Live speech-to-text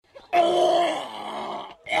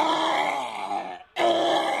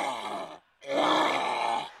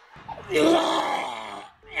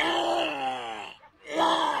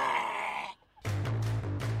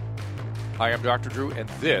I'm Dr. Drew, and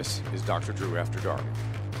this is Dr. Drew After Dark.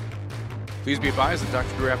 Please be advised that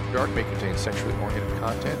Dr. Drew After Dark may contain sexually oriented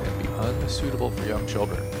content and be unsuitable for young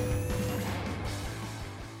children.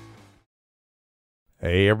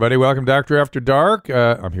 Hey, everybody. Welcome to Dr. After Dark.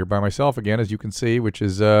 I'm here by myself again, as you can see, which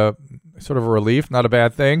is sort of a relief, not a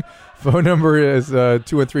bad thing. Phone number is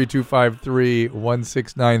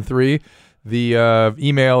 213-253-1693. The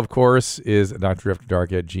email, of course, is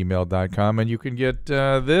drafterdark@gmail.com, and you can get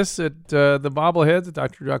this at the bobbleheads at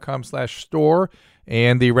drdrew.com/store,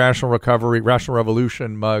 and the Rational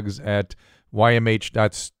Revolution mugs at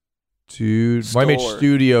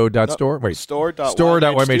ymhstudio.store. Wait,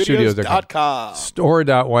 store.ymhstudios.com.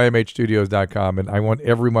 Store.ymhstudios.com, and I want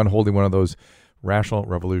everyone holding one of those Rational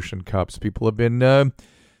Revolution cups. People have been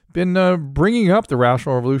bringing up the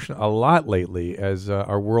Rational Revolution a lot lately, as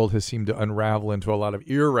our world has seemed to unravel into a lot of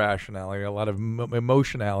irrationality, a lot of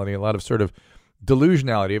emotionality, a lot of sort of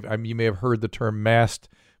delusionality. I mean, you may have heard the term mass.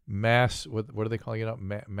 What are they calling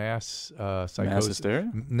it? Mass psychosis. Mass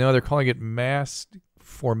hysteria? No, they're calling it mass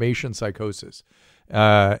formation psychosis,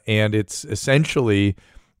 and it's essentially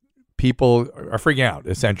people are freaking out.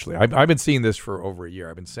 Essentially, I've been seeing this for over a year.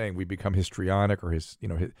 I've been saying we become histrionic, or we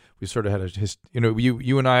sort of had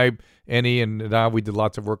you and I, Annie and Nadav, we did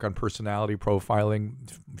lots of work on personality profiling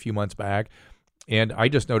a few months back, and I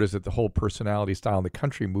just noticed that the whole personality style in the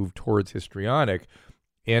country moved towards histrionic.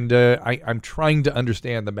 And I'm trying to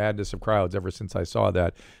understand the madness of crowds ever since I saw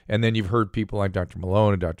that. And then you've heard people like Dr.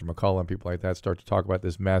 Malone and Dr. McCullough and people like that start to talk about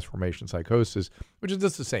this mass formation psychosis, which is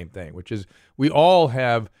just the same thing, which is we all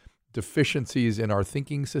have deficiencies in our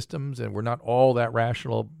thinking systems, and we're not all that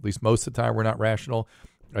rational. At least most of the time we're not rational,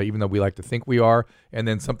 even though we like to think we are. And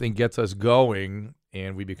then something gets us going,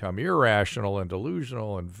 and we become irrational and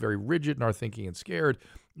delusional and very rigid in our thinking and scared.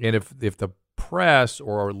 And if the press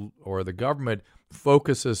or the government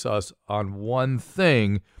focuses us on one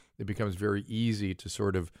thing, it becomes very easy to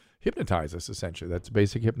sort of hypnotize us, essentially. That's a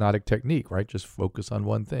basic hypnotic technique, right? Just focus on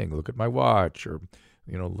one thing. Look at my watch, or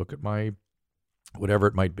look at my whatever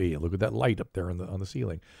it might be. Look at that light up there on the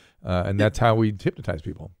ceiling. And that's how we hypnotize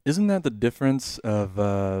people. Isn't that the difference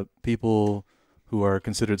of people who are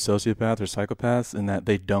considered sociopaths or psychopaths, in that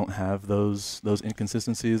they don't have those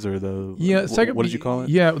inconsistencies, or what did you call it?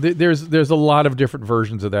 Yeah, there's a lot of different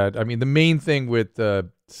versions of that. I mean, the main thing with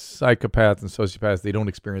psychopaths and sociopaths, they don't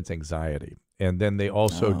experience anxiety, and then they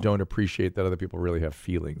also don't appreciate that other people really have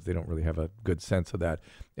feelings. They don't really have a good sense of that.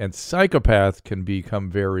 And psychopaths can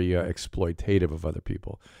become very exploitative of other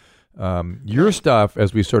people. Your stuff,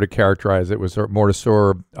 as we sort of characterize it, was sort of more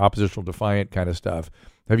oppositional defiant kind of stuff.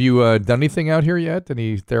 Have you done anything out here yet?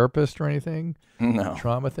 Any therapist or anything? No.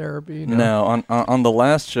 Trauma therapy? No. On the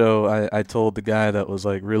last show, I told the guy that was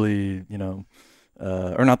like really,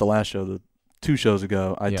 or not the last show, the 2 shows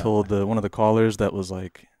ago, I told one of the callers that was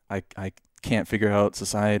like, I can't figure out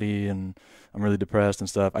society and I'm really depressed and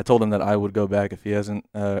stuff. I told him that I would go back if he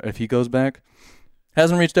goes back.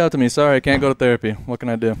 Hasn't reached out to me. Sorry, I can't go to therapy. What can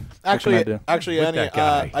I do? Actually, Annie,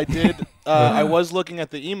 I did. I was looking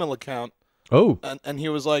at the email account. Oh, and he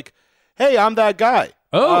was like, "Hey, I'm that guy.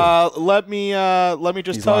 Let me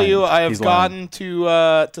just tell you, I have gotten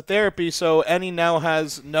to therapy, so Annie now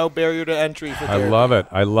has no barrier to entry for therapy."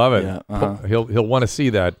 I love it. Yeah, uh-huh. He'll want to see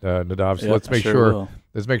that, Nadav. So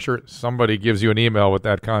let's make sure somebody gives you an email with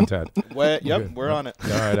that content. We're on it. All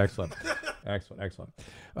right, excellent.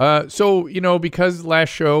 So because last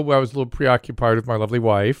show I was a little preoccupied with my lovely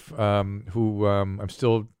wife, who I'm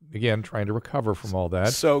still, again, trying to recover from all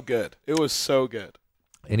that. So good. It was so good.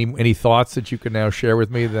 Any thoughts that you can now share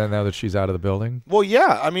with me now that she's out of the building? Well,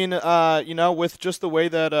 yeah. I mean, with just the way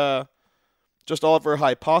that, just all of her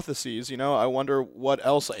hypotheses, I wonder what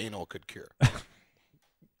else anal could cure.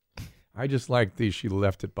 I just like she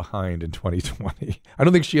left it behind in 2020. I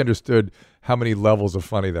don't think she understood how many levels of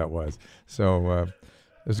funny that was. So it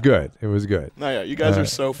was good. It was good. No, yeah, you guys are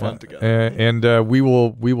so fun together. And we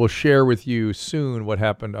will share with you soon what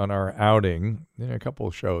happened on our outing. In a couple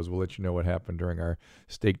of shows, we'll let you know what happened during our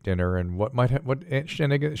steak dinner and what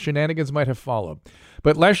shenanigans might have followed.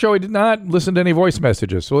 But last show, I did not listen to any voice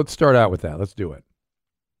messages, so let's start out with that. Let's do it.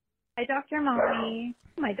 Hi, Dr. Mommy.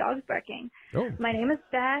 My dog's barking. Oh. My name is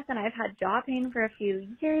Beth, and I've had jaw pain for a few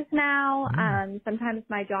years now. Sometimes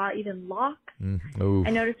my jaw even locks.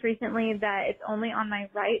 I noticed recently that it's only on my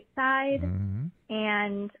right side,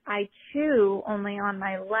 and I chew only on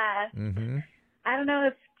my left. I don't know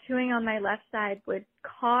if chewing on my left side would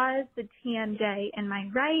cause the TMJ in my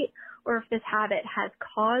right, or if this habit has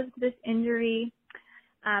caused this injury.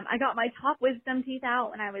 I got my top wisdom teeth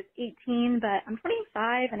out when I was 18, but I'm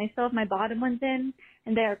 25 and I still have my bottom ones in,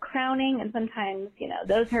 and they're crowning, and sometimes,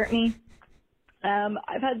 those hurt me.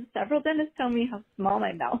 I've had several dentists tell me how small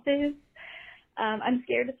my mouth is. I'm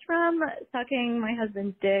scared it's from sucking my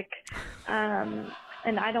husband's dick.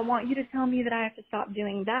 And I don't want you to tell me that I have to stop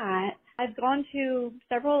doing that. I've gone to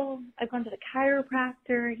the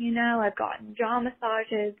chiropractor, I've gotten jaw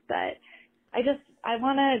massages, but I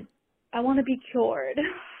want to be cured.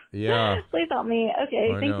 Yeah. Please help me.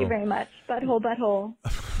 Okay, thank you very much. Butthole.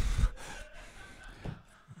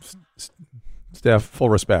 Steph, full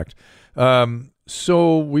respect.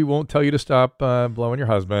 So we won't tell you to stop blowing your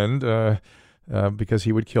husband because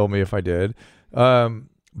he would kill me if I did.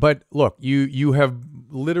 But look, you have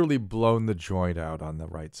literally blown the joint out on the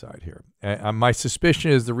right side here. My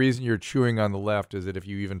suspicion is the reason you're chewing on the left is that if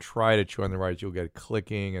you even try to chew on the right, you'll get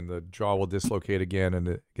clicking and the jaw will dislocate again and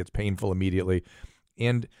it gets painful immediately.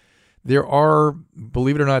 And there are,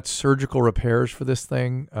 believe it or not, surgical repairs for this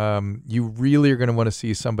thing. You really are going to want to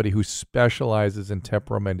see somebody who specializes in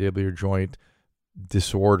temporomandibular joint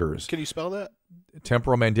disorders. Can you spell that?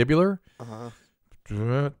 Temporomandibular? Uh-huh.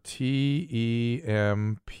 Tempor,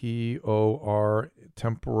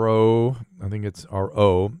 temporo, I think it's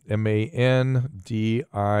R-O, M-A-N-D-I-B-U-L-A-R,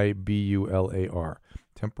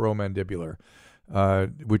 temporomandibular,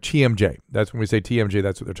 with TMJ. That's when we say TMJ,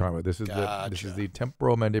 that's what they're talking about. This is the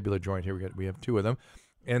temporomandibular joint here. We have two of them,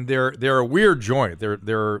 and they're a weird joint.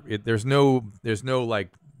 There's no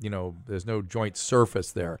joint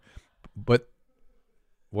surface there. But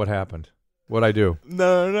what happened? What'd I do?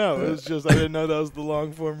 No. It was just I didn't know that was the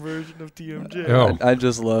long form version of TMJ. Oh. I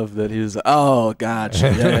just love that he was. Oh,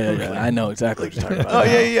 gotcha. Yeah. I know exactly what you're talking about.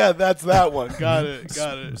 Oh yeah. That's that one. Got it.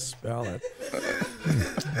 Spell it.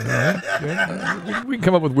 We can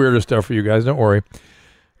come up with weirder stuff for you guys. Don't worry.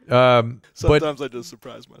 Sometimes I just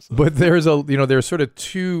surprise myself. But there's sort of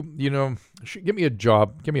two. Give me a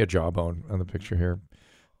jawbone on the picture here.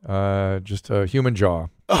 Just a human jaw.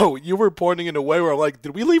 Oh, you were pointing in a way where I'm like,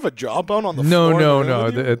 did we leave a jawbone on the floor?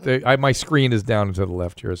 No. My screen is down to the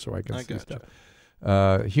left here, so I can see stuff.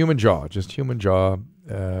 Human jaw, just human jaw.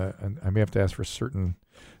 And I may have to ask for certain.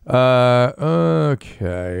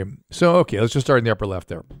 Okay. So let's just start in the upper left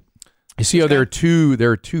there. You see how there are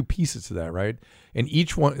two pieces to that, right? And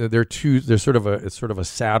each one there's sort of a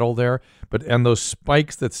saddle there, and those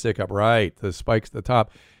spikes that stick up, right? The spikes at the top.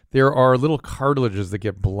 There are little cartilages that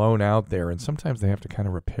get blown out there, and sometimes they have to kind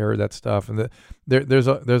of repair that stuff. And there's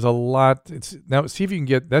a lot. Now see if you can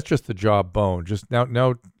get. That's just the jaw bone. Just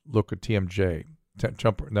now look at TMJ.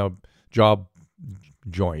 Now jaw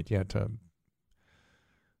joint. Yeah.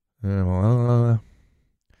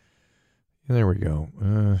 There we go.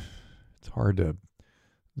 It's hard to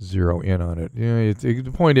zero in on it. Yeah.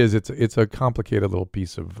 The point is, it's a complicated little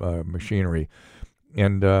piece of machinery.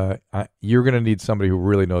 And you're going to need somebody who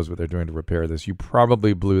really knows what they're doing to repair this. You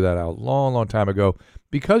probably blew that out long, long time ago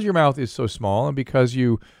because your mouth is so small and because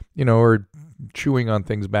you are chewing on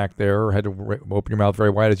things back there or had to open your mouth very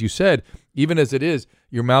wide. As you said, even as it is,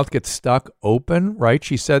 your mouth gets stuck open, right?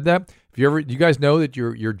 She said that. You guys know that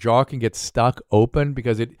your jaw can get stuck open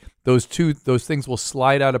because those things will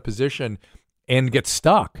slide out of position and get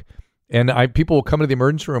stuck. And people will come to the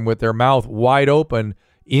emergency room with their mouth wide open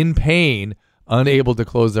in pain, unable to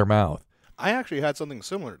close their mouth. I actually had something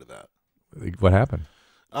similar to that. What happened?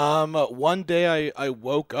 One day I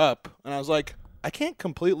woke up and I was like, I can't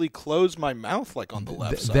completely close my mouth like on the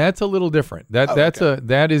left side. That's a little different.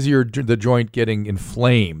 That is the joint getting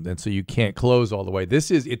inflamed, and so you can't close all the way.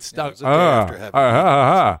 It's stuck.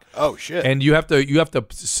 Oh shit! And you have to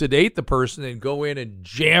sedate the person and go in and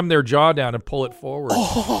jam their jaw down and pull it forward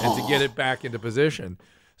and to get it back into position.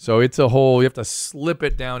 So it's a whole. You have to slip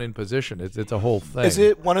it down in position. It's a whole thing. Is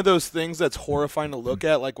it one of those things that's horrifying to look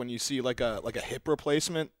at, like when you see like a hip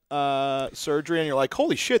replacement surgery, and you're like,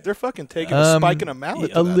 holy shit, they're fucking taking a spike in a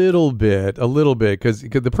mallet? A little bit, because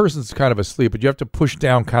the person's kind of asleep, but you have to push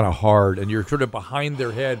down kind of hard, and you're sort of behind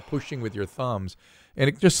their head, pushing with your thumbs, and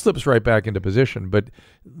it just slips right back into position. But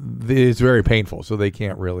it's very painful, so they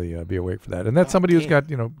can't really be awake for that. And that's somebody who's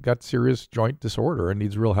got serious joint disorder and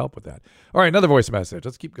needs real help with that. All right, another voice message.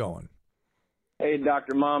 Let's keep going. Hey,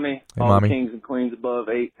 Dr. Mommy. Hey, all Mommy. Kings and queens above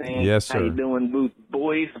 18. Yes, sir. How you doing, Boost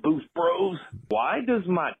boys, Boost bros? Why does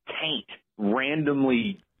my taint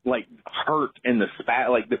randomly hurt in the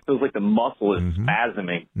it feels like the muscle is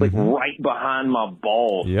spasming, right behind my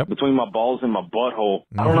balls, between my balls and my butthole?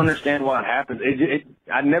 I don't understand why it happens.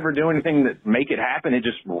 I never do anything that make it happen. It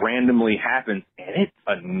just randomly happens, and it's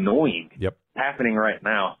annoying. Yep. Happening right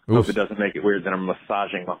now. Oof. Hope it doesn't make it weird that I'm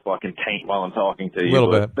massaging my fucking taint while I'm talking to you. A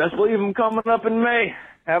little bit. Best believe I'm coming up in May.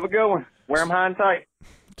 Have a good one. Wear them high and tight.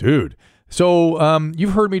 Dude. So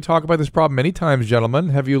you've heard me talk about this problem many times, gentlemen.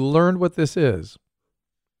 Have you learned what this is?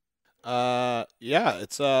 Yeah,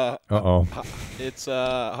 it's it's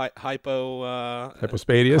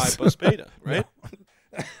hypospadias. Hypospada, right?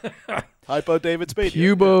 Hypo David Spade.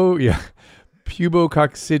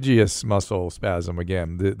 Pubococcygeus muscle spasm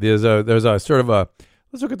again. There's a sort of a.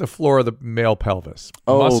 Let's look at the floor of the male pelvis.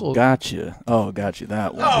 Gotcha.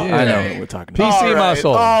 That one. Oh, I know what we're talking about. PC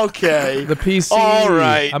muscle. Okay. The PC. All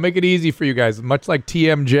right. I'll make it easy for you guys. Much like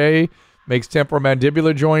TMJ makes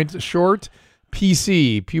temporomandibular joint short.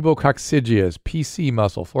 PC, pubococcygeus, PC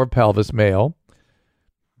muscle, floor of pelvis, male.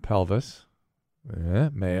 Pelvis.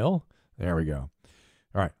 Male. There we go.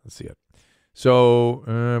 All right, let's see it.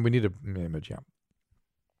 So we need an image, yeah.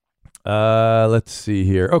 Let's see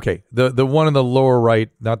here. Okay, the one in the lower right,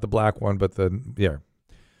 not the black one, but yeah.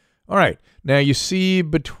 All right. Now you see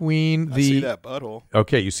between I see that butthole.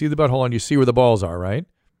 Okay, you see the butthole and you see where the balls are, right?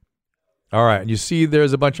 All right. And you see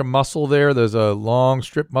there's a bunch of muscle there. There's a long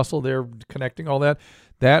strip muscle there connecting all that.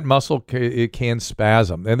 That muscle it can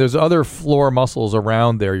spasm. And there's other floor muscles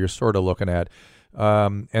around there you're sort of looking at.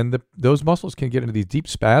 And those muscles can get into these deep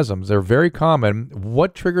spasms. They're very common.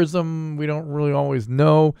 What triggers them, we don't really always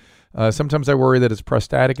know. Sometimes I worry that it's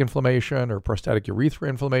prostatic inflammation or prostatic urethra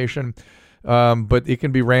inflammation, but it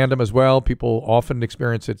can be random as well. People often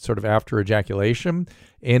experience it sort of after ejaculation,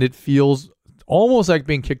 and it feels almost like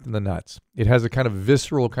being kicked in the nuts. It has a kind of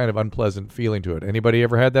visceral, kind of unpleasant feeling to it. Anybody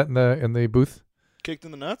ever had that in the booth? Kicked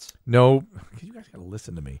in the nuts? No. You guys gotta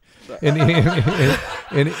listen to me.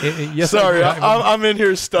 Yes, sorry, I'm in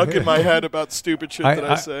here stuck in my head about stupid shit that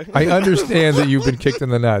I say. I understand that you've been kicked in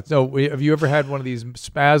the nuts. No, have you ever had one of these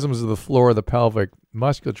spasms of the floor of the pelvic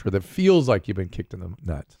musculature that feels like you've been kicked in the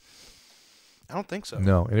nuts? I don't think so.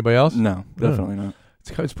 No. Anybody else? No, definitely not.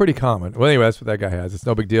 It's pretty common. Well, anyway, that's what that guy has. It's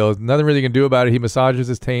no big deal. There's nothing really you can do about it. He massages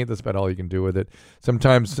his taint. That's about all you can do with it.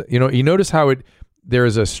 Sometimes, you notice how there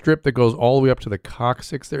is a strip that goes all the way up to the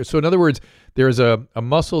coccyx there. So in other words, there's a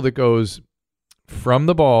muscle that goes from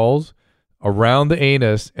the balls around the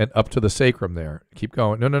anus and up to the sacrum there. Keep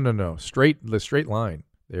going. No. The straight line.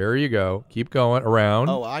 There you go. Keep going around.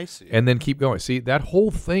 Oh, I see. And then keep going. See, that whole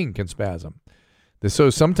thing can spasm.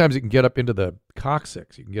 So sometimes it can get up into the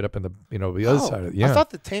coccyx. You can get up in the other side of it. Yeah. I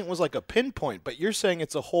thought the taint was like a pinpoint, but you're saying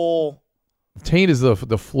it's a whole. The taint is the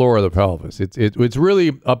floor of the pelvis. It's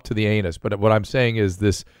really up to the anus. But what I'm saying is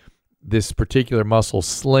this particular muscle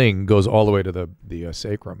sling goes all the way to the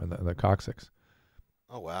sacrum and the coccyx.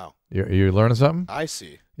 Oh wow! You're learning something? I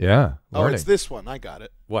see. Yeah. Oh, it's this one. I got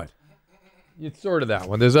it. What? It's sort of that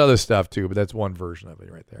one. There's other stuff too, but that's one version of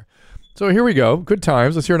it right there. So here we go. Good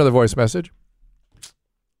times. Let's hear another voice message.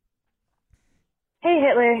 Hey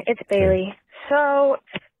Hitler, it's Bailey. So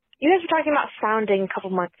you guys were talking about sounding a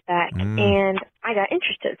couple months back, and I got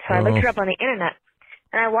interested, so I looked it up on the internet.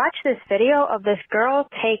 And I watched this video of this girl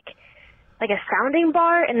take like a sounding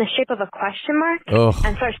bar in the shape of a question mark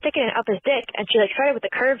and start sticking it up his dick, and she started with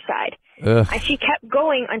the curved side. And she kept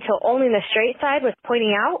going until only the straight side was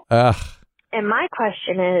pointing out. And my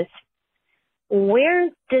question is, where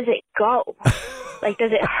does it go?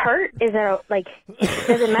 Does it hurt? Is there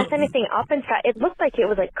does it mess anything up inside? It looked like it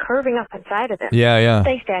was curving up inside of him. Yeah.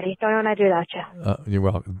 Thanks, Daddy. Don't know what I do without you. You're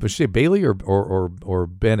welcome. But she say Bailey or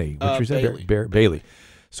Benny? What you say? Bailey. Bailey.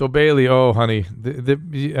 So Bailey, oh honey,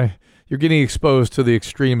 you're getting exposed to the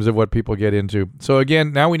extremes of what people get into. So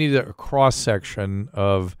again, now we need a cross section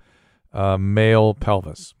of male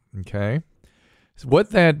pelvis. Okay. So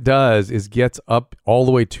what that does is gets up all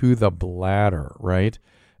the way to the bladder, right?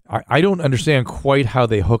 I don't understand quite how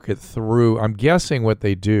they hook it through. I'm guessing what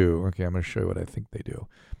they do. Okay, I'm going to show you what I think they do.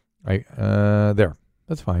 There.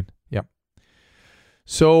 That's fine. Yeah.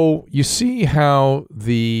 So you see how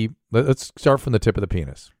let's start from the tip of the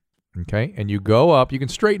penis. Okay? And you go up. You can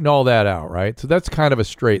straighten all that out, right? So that's kind of a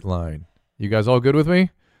straight line. You guys all good with me?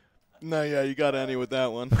 No, yeah, you got any with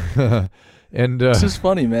that one. And this is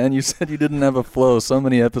funny, man. You said you didn't have a flow so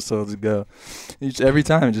many episodes ago. Every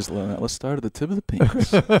time, let's start at the tip of the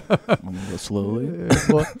penis. Go slowly.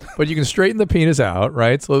 But you can straighten the penis out,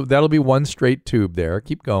 right? So that'll be one straight tube there.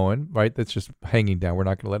 Keep going, right? That's just hanging down. We're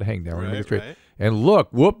not going to let it hang down. We're going to make it straight. Right. And look,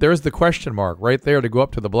 there's the question mark right there to go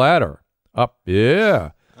up to the bladder. Up, yeah.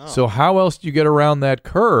 Oh. So how else do you get around that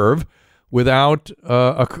curve without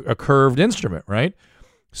a curved instrument, right?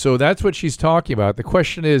 So that's what she's talking about. The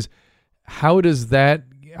question is, how does that,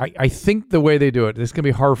 I think the way they do it, this is going to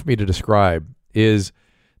be hard for me to describe, is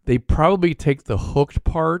they probably take the hooked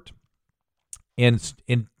part and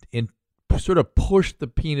sort of push the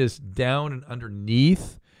penis down and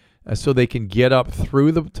underneath so they can get up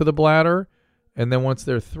through to the bladder. And then once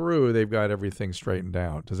they're through, they've got everything straightened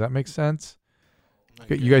out. Does that make sense?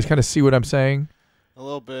 You guys kind of see what I'm saying? A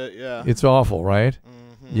little bit, yeah. It's awful, right?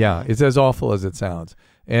 Yeah, it's as awful as it sounds.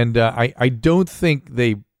 And I don't think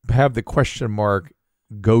they have the question mark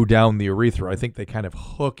go down the urethra. I think they kind of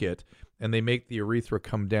hook it, and they make the urethra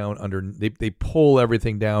come down under. They pull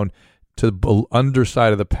everything down to the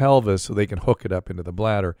underside of the pelvis so they can hook it up into the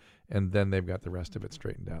bladder, and then they've got the rest of it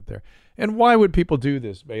straightened out there. And why would people do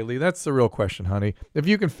this, Bailey? That's the real question, honey. If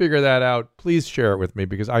you can figure that out, please share it with me,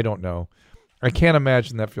 because I don't know. I can't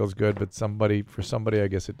imagine that feels good, but for somebody, I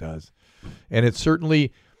guess it does. And it's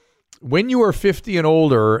certainly, when you are 50 and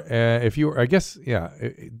older, if you, I guess,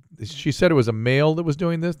 she said it was a male that was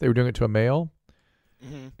doing this. They were doing it to a male,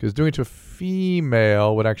 because doing it to a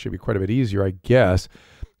female would actually be quite a bit easier, I guess.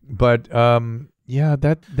 But that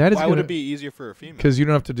is. Why would it be easier for a female? Because you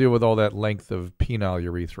don't have to deal with all that length of penile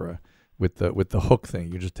urethra with the hook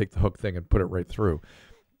thing. You just take the hook thing and put it right through.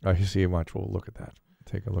 You see, watch. We'll look at that.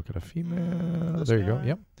 Take a look at a female. There you go.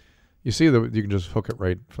 Yep. You see you can just hook it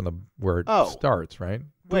right from where it starts, right?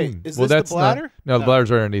 Wait, is this the bladder? No, the bladder's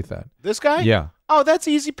right underneath that. This guy? Yeah. Oh, that's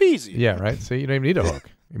easy peasy. Yeah, right. So you don't even need a hook.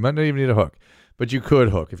 You might not even need a hook, but you could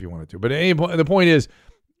hook if you wanted to. But the point is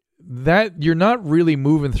that you're not really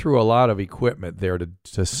moving through a lot of equipment there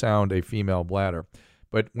to sound a female bladder.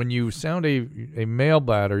 But when you sound a male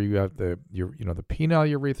bladder, you have the penile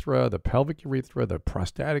urethra, the pelvic urethra, the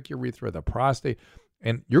prostatic urethra, the prostate,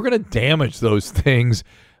 and you're going to damage those things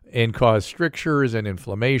and cause strictures and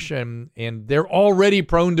inflammation, and they're already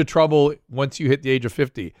prone to trouble once you hit the age of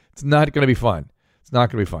 50. It's not going to be fun. It's not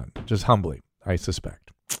going to be fun, just humbly, I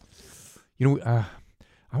suspect. I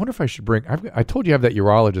wonder if I should bring, I told you I have that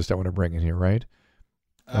urologist I want to bring in here, right?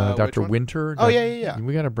 Dr. Winter. Oh, yeah.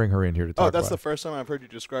 We got to bring her in here to talk about it. Oh, that's the first time I've heard you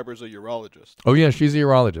describe her as a urologist. Oh, yeah, she's a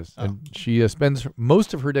urologist, and she spends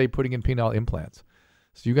most of her day putting in penile implants.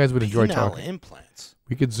 So you guys would enjoy talking. Penile implants.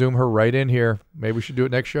 We could zoom her right in here. Maybe we should do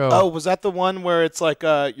it next show. Oh, was that the one where it's like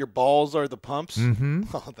your balls are the pumps? Mm-hmm.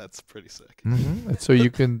 Oh, that's pretty sick. Mm-hmm.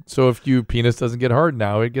 And so if your penis doesn't get hard,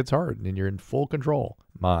 now it gets hard, and you're in full control.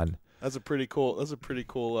 Man. That's a pretty cool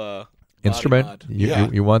instrument. Mod.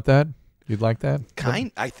 You want that? You'd like that?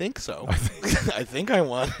 I think so. I think I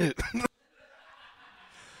want it.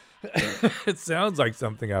 It sounds like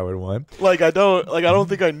something I would want. I don't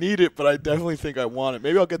think I need it, but I definitely think I want it.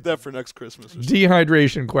 Maybe I'll get that for next Christmas.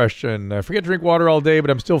 Dehydration question. I forget to drink water all day,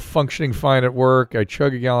 but I'm still functioning fine at work. I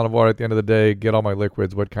chug a gallon of water at the end of the day, get all my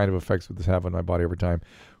liquids. What kind of effects would this have on my body over time?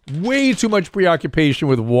 Way too much preoccupation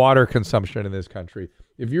with water consumption in this country.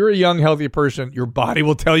 If you're a young, healthy person, your body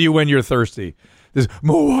will tell you when you're thirsty. There's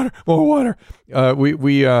more water.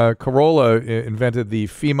 Corolla invented the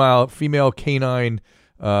female canine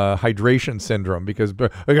hydration syndrome, because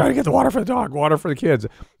I got to get the water for the dog, water for the kids.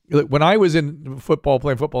 When I was playing football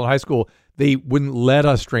in high school, they wouldn't let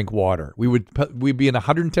us drink water. We'd be in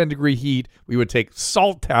 110 degree heat. We would take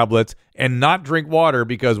salt tablets and not drink water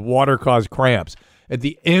because water caused cramps. At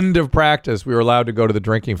the end of practice, we were allowed to go to the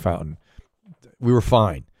drinking fountain. We were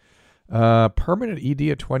fine. Permanent ED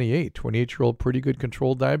at 28. 28-year-old, pretty good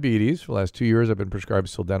controlled diabetes. For the last 2 years, I've been prescribed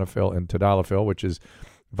sildenafil and tadalafil, which is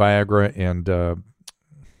Viagra and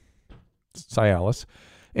Cialis.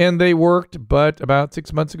 And they worked, but about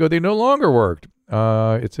 6 months ago, they no longer worked.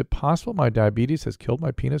 Is it possible my diabetes has killed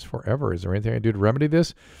my penis forever? Is there anything I do to remedy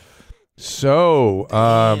this? So,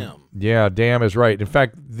 damn is right. In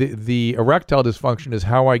fact, the erectile dysfunction is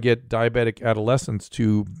how I get diabetic adolescents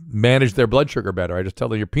to manage their blood sugar better. I just tell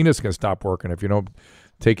them your penis can stop working if you don't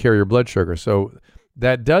take care of your blood sugar. So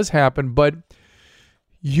that does happen, but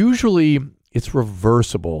usually it's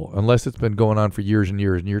reversible unless it's been going on for years and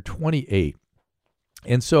years, and you're 28.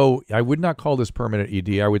 And so I would not call this permanent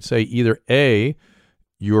ED. I would say either A,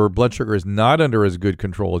 your blood sugar is not under as good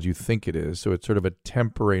control as you think it is, so it's sort of a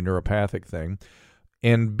temporary neuropathic thing.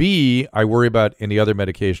 And B, I worry about any other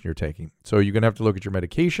medication you're taking. So you're going to have to look at your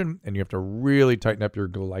medication, and you have to really tighten up your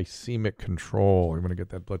glycemic control. You're going to get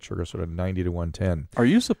that blood sugar sort of 90 to 110. Are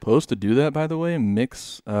you supposed to do that, by the way?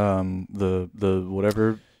 Mix the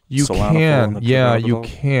whatever you can. Yeah, you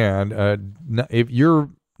can. If you're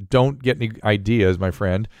don't get any ideas, my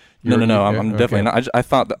friend. No. I'm definitely not. I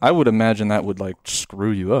thought that, I would imagine that would like screw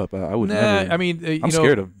you up. I would never. I mean, I'm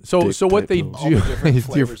scared of. So what they all the different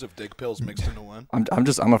flavors of dick pills mixed into one.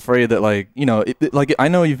 I'm afraid that I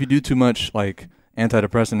know if you do too much like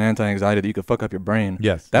antidepressant, anti-anxiety, that you could fuck up your brain.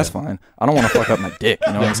 Yes, that's fine. I don't want to fuck up my dick.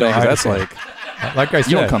 You know what I'm saying? That's like I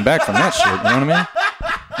said, you don't come back from that shit. You know what I mean?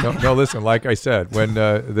 No, listen, like I said, when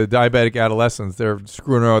the diabetic adolescents, they're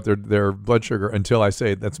screwing out their blood sugar until I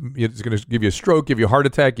say it's going to give you a stroke, give you a heart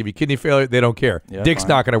attack, give you kidney failure. They don't care. Yeah, Dick's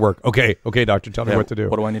not going to work. Okay, doctor, tell me what to do.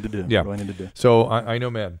 What do I need to do? Yeah. What do I need to do? So I know,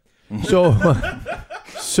 man.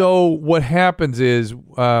 So what happens is,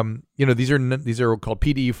 these are called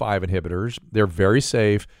PDE5 inhibitors. They're very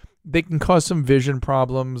safe. They can cause some vision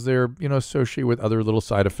problems. They're, associated with other little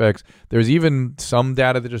side effects. There's even some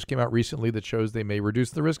data that just came out recently that shows they may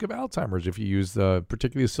reduce the risk of Alzheimer's if you use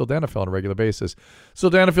particularly sildenafil on a regular basis.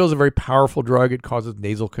 Sildenafil is a very powerful drug. It causes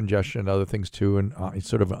nasal congestion and other things too, and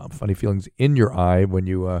sort of funny feelings in your eye when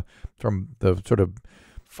you, from the sort of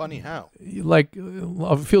funny how? Like,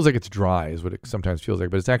 it feels like it's dry is what it sometimes feels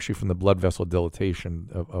like, but it's actually from the blood vessel dilatation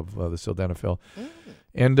of the sildenafil.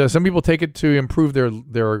 And some people take it to improve their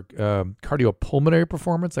cardiopulmonary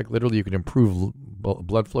performance. Like literally you can improve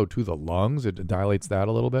blood flow to the lungs. It dilates that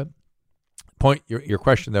a little bit. Your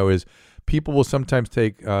question, though, is people will sometimes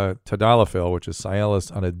take tadalafil, which is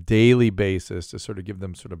Cialis, on a daily basis to sort of give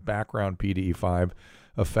them sort of background PDE5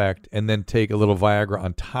 effect, and then take a little Viagra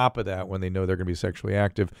on top of that when they know they're going to be sexually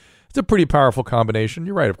active. It's a pretty powerful combination.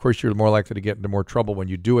 You're right. Of course, you're more likely to get into more trouble when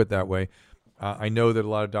you do it that way. I know that a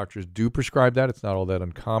lot of doctors do prescribe that. It's not all that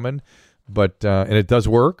uncommon, but and it does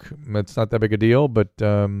work. It's not that big a deal, but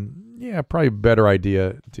probably a better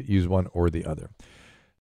idea to use one or the other.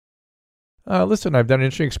 Listen, I've done an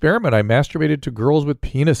interesting experiment. I masturbated to girls with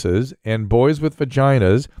penises and boys with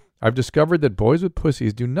vaginas. I've discovered that boys with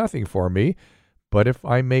pussies do nothing for me, but if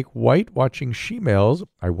I make white watching she-males,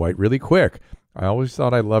 I white really quick. I always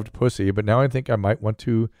thought I loved pussy, but now I think I might want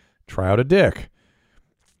to try out a dick.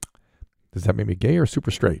 Does that make me gay or super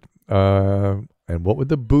straight? And what would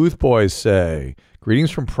the Booth Boys say? Greetings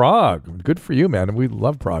from Prague. Good for you, man. We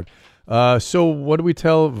love Prague. So what do we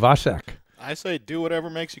tell Vasek? I say do whatever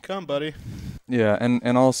makes you come, buddy. Yeah,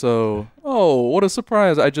 and also, what a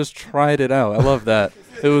surprise. I just tried it out. I love that.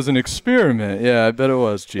 It was an experiment. Yeah, I bet it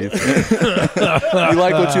was, Chief. You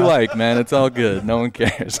like what you like, man. It's all good. No one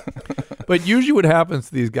cares. But usually what happens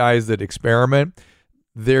to these guys that experiment,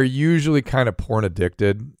 they're usually kind of porn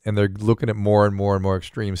addicted, and they're looking at more and more and more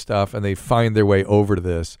extreme stuff, and they find their way over to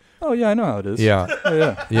this. Oh yeah, I know how it is. Yeah,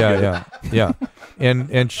 yeah.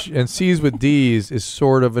 And C's with D's is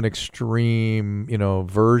sort of an extreme,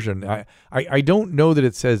 version. I don't know that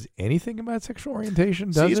it says anything about sexual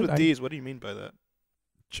orientation. Does C's it? with D's. What do you mean by that?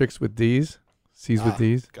 Chicks with D's, C's with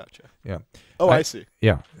D's. Gotcha. Yeah. Oh, I see.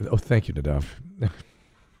 Yeah. Oh, thank you, Nadav.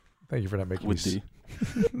 Thank you for not making with me.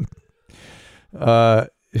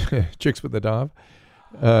 Chicks with the Dov.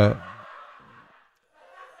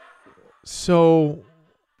 So,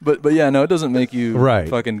 but yeah, no, it doesn't make you right.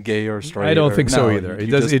 fucking gay or straight. I don't think so no, either.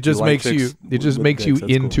 It just makes you. It just makes you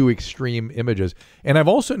into extreme images. And I've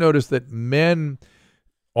also noticed that men,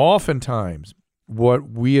 oftentimes, what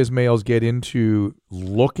we as males get into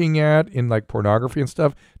looking at in like pornography and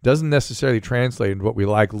stuff doesn't necessarily translate into what we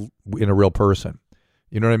like in a real person.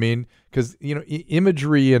 You know what I mean? Because,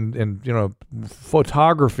 imagery and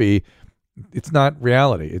photography, it's not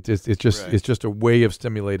reality. It's just a way of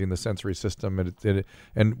stimulating the sensory system.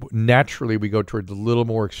 And naturally we go towards a little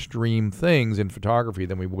more extreme things in photography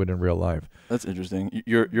than we would in real life. That's interesting.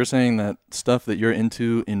 You're saying that stuff that you're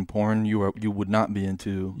into in porn, you would not be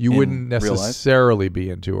into. You wouldn't necessarily be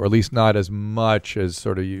into, or at least not as much as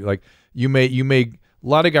sort of you may. A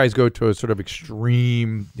lot of guys go to a sort of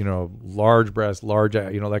extreme, large breast, large,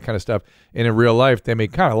 that kind of stuff. And in real life, they may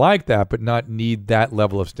kind of like that, but not need that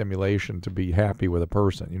level of stimulation to be happy with a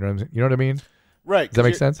person. You know what I mean? Right. Does that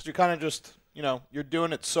make sense? You're kind of just, you're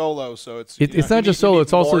doing it solo, so it's not just solo.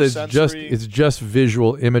 It's also it's just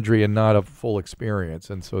visual imagery and not a full experience.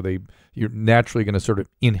 And so you're naturally going to sort of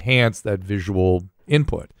enhance that visual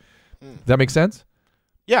input. Does that make sense?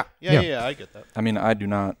 Yeah, I get that. I mean, I do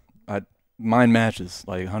not. Mine matches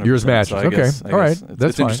like 100%. Yours matches. So Okay. All right.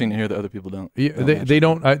 It's interesting to hear that other people don't. Yeah, they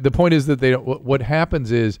don't. The point is that they don't. What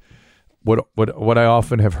happens is, what I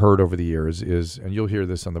often have heard over the years is, and you'll hear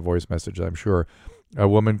this on the voice message, I'm sure, a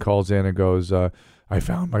woman calls in and goes, I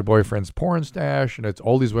found my boyfriend's porn stash, and it's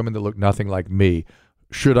all these women that look nothing like me.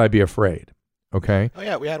 Should I be afraid? Okay. Oh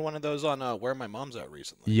yeah, we had one of those on Where My Mom's At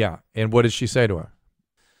recently. Yeah. And what did she say to her?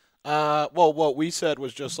 Well, what we said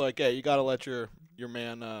was just like, hey, you got to let your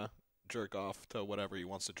man jerk off to whatever he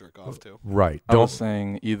wants to jerk off to. Right. I was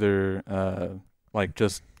saying either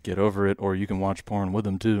just get over it, or you can watch porn with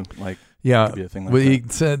them too. Like, yeah, could be a thing like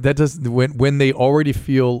that. Said that does when they already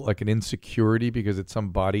feel like an insecurity because it's some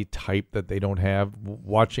body type that they don't have.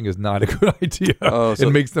 Watching is not a good idea. Oh, so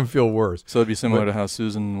it makes them feel worse. So it'd be similar to how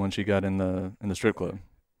Susan when she got in the strip club.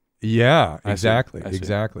 Yeah, exactly.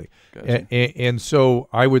 Gotcha. And so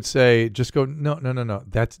I would say just go, no.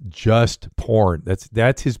 That's just porn.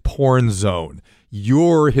 That's his porn zone.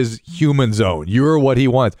 You're his human zone. You're what he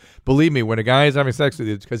wants. Believe me, when a guy is having sex with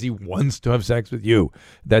you, it's because he wants to have sex with you.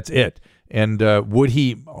 That's it. And would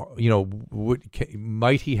he,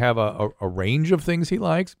 might he have a range of things he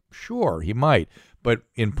likes? Sure, he might. But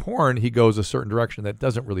in porn, he goes a certain direction that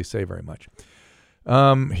doesn't really say very much.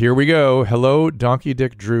 Here we go. Hello, Donkey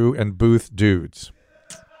Dick Drew and Booth Dudes.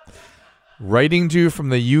 Writing to you from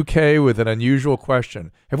the UK with an unusual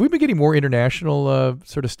question. Have we been getting more international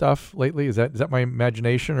sort of stuff lately? Is that my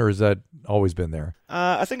imagination, or has that always been there?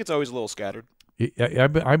 I think it's always a little scattered.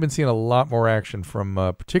 I've been seeing a lot more action from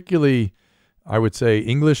particularly, I would say,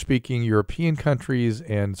 English-speaking European countries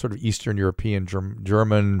and sort of Eastern European,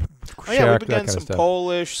 German, Czech, we've been getting some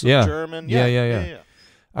Polish, some German. Yeah.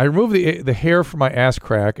 I remove the hair from my ass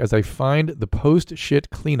crack as I find the post-shit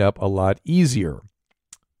cleanup a lot easier.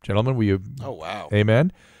 Gentlemen, will you? Oh, wow.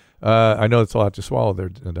 Amen. I know it's a lot to swallow there,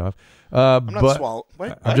 Duff. I'm not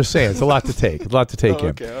swallowing. I'm just saying, it's a lot to take. It's a lot to take in.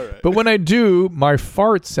 Okay, all right. But when I do, my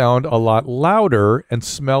farts sound a lot louder and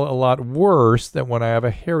smell a lot worse than when I have a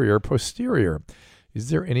hairier posterior. Is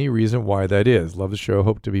there any reason why that is? Love the show.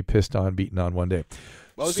 Hope to be pissed on, beaten on one day.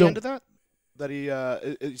 What was the end of that? That he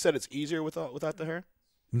said it's easier without the hair?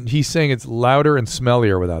 He's saying it's louder and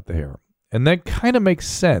smellier without the hair. And that kind of makes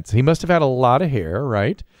sense. He must have had a lot of hair,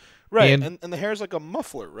 right? Right, and the hair is like a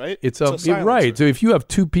muffler, right? It's right. So if you have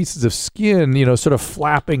two pieces of skin, sort of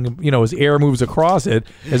flapping, as air moves across it,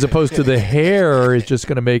 as opposed to the hair is just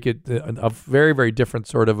going to make it a very, very different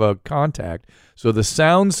sort of a contact. So the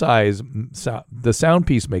sound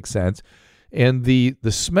piece makes sense. And the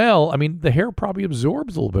smell, I mean, the hair probably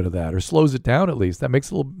absorbs a little bit of that or slows it down at least. That makes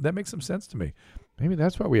some sense to me. Maybe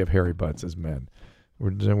that's why we have hairy butts as men.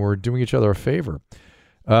 We're doing each other a favor.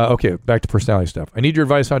 Okay, back to personality stuff. I need your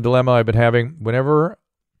advice on a dilemma I've been having.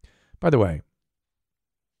 By the way,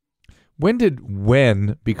 when did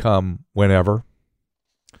when become whenever?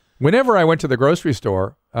 Whenever I went to the grocery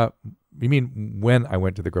store, you mean when I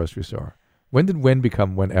went to the grocery store? When did when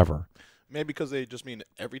become whenever? Maybe because they just mean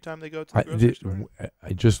every time they go to the grocery store?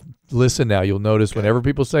 I just listen now. You'll notice whenever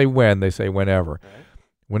people say when, they say whenever. Right.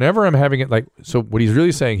 Whenever I'm having it, so what he's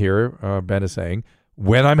really saying here, Ben is saying,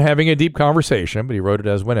 when I'm having a deep conversation, but he wrote it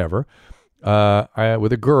as whenever,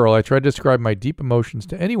 with a girl, I try to describe my deep emotions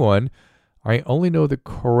to anyone. I only know the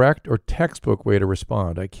correct or textbook way to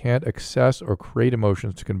respond. I can't access or create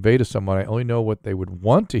emotions to convey to someone. I only know what they would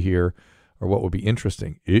want to hear or what would be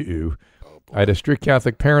interesting. I had a strict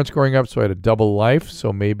Catholic parents growing up, so I had a double life,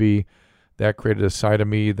 so maybe that created a side of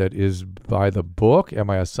me that is by the book. Am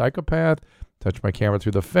I a psychopath? Touch my camera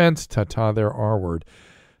through the fence. Ta-ta, there R-word.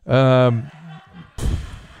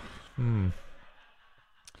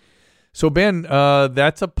 So, Ben,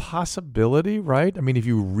 that's a possibility, right? I mean, if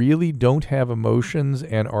you really don't have emotions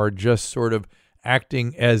and are just sort of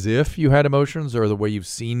acting as if you had emotions or the way you've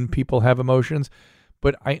seen people have emotions.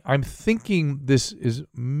 But I'm thinking this is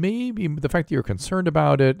maybe the fact that you're concerned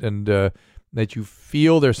about it and that you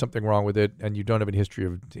feel there's something wrong with it and you don't have any history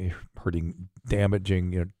of hurting,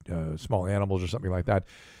 damaging small animals or something like that.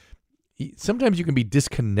 Sometimes you can be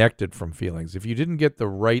disconnected from feelings. If you didn't get the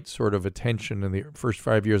right sort of attention in the first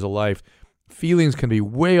 5 years of life, feelings can be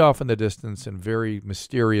way off in the distance and very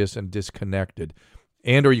mysterious and disconnected.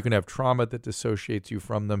 Or you can have trauma that dissociates you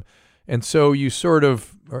from them. And so you sort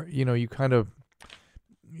of,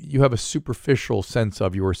 you have a superficial sense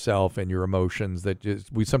of yourself and your emotions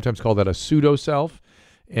we sometimes call that a pseudo-self.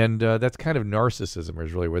 And that's kind of narcissism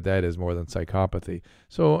is really what that is more than psychopathy.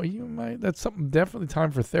 So that's something definitely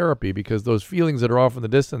time for therapy because those feelings that are off in the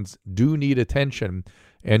distance do need attention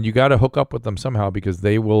and you got to hook up with them somehow because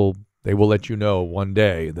they will let you know one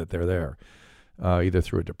day that they're there, either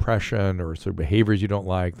through a depression or through behaviors you don't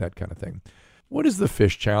like, that kind of thing. What is the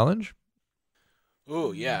fish challenge?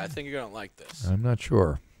 Oh, yeah, I think you're going to like this. I'm not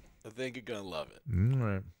sure. I think you're going to love it. All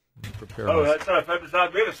right. Prepare that's not famous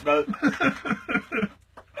on me to smell.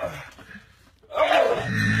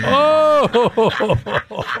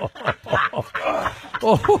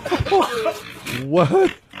 What?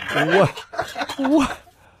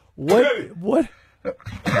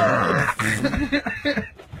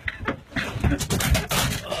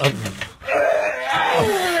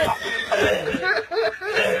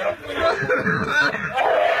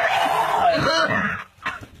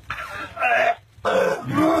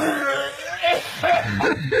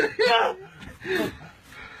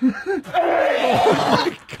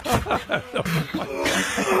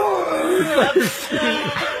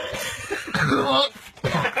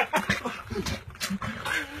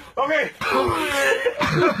 Okay.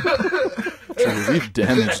 Trevor, we've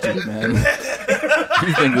damaged it, man.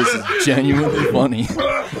 You think this is genuinely funny?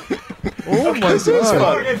 Oh my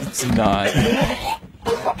God! It's not.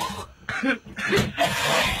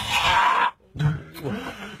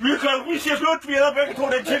 Vi ser slut, vi er begge to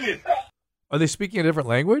den tillid. Are they speaking a different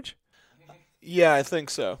language? Yeah, I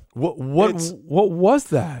think so. What was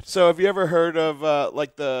that? So have you ever heard of I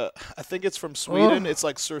think it's from Sweden. It's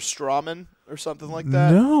like surströmming or something like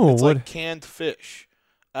that. No. It's like canned fish.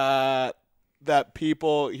 That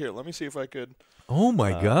people here, let me see if I could. Oh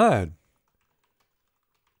my God.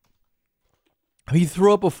 He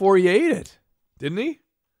threw up before he ate it, didn't he?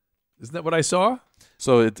 Isn't that what I saw?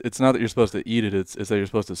 So it's not that you're supposed to eat it, it's that you're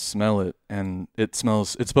supposed to smell it, and it's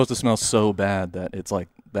supposed to smell so bad that it's like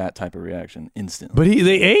that type of reaction instantly. But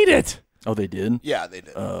they ate it. Oh, they did? Yeah, they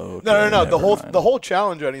did. Oh, okay. No. The whole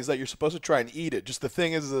challenge, Eddie, is that you're supposed to try and eat it. Just the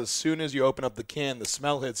thing is, as soon as you open up the can, the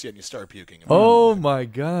smell hits you and you start puking. Oh my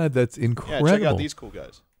God, that's incredible. Yeah, check out these cool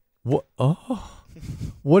guys. What? Oh,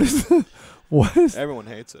 what is the? What is? Everyone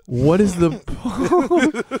hates it. What is the?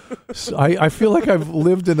 I feel like I've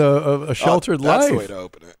lived in a sheltered life. That's the way to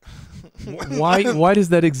open it. Why does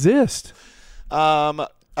that exist? I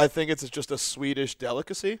think it's just a Swedish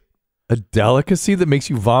delicacy. A delicacy that makes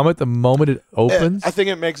you vomit the moment it opens? I think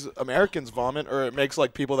it makes Americans vomit, or it makes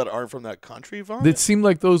like people that aren't from that country vomit. It seemed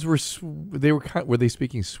like those were they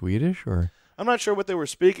speaking Swedish or? I'm not sure what they were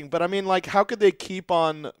speaking, but I mean, like, how could they keep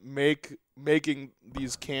on making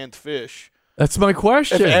these canned fish? That's my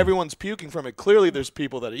question. If everyone's puking from it, clearly there's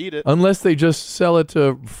people that eat it. Unless they just sell it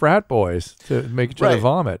to frat boys to make each other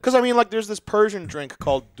vomit. Because, I mean, like, there's this Persian drink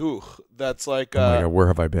called duh that's like... oh, my God, where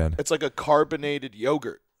have I been? It's like a carbonated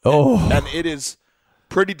yogurt. Oh. And it is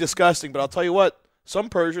pretty disgusting, but I'll tell you what, some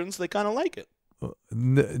Persians, they kind of like it.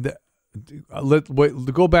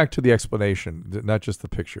 Go back to the explanation, not just the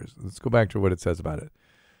pictures. Let's go back to what it says about it.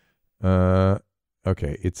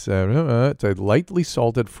 Okay, it's a lightly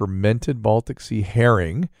salted fermented Baltic Sea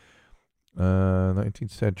herring, 19th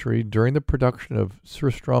century. During the production of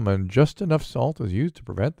surströmming, just enough salt is used to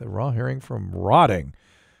prevent the raw herring from rotting,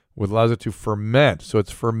 which allows it to ferment. So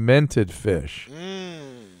it's fermented fish.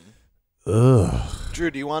 Ugh.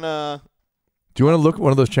 Drew, do you want to look at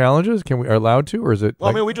one of those challenges? Are we allowed to, or is it?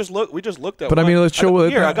 Well, I mean, we just looked at. But one. I mean, let's show.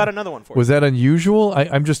 I got another one for you. Was that unusual?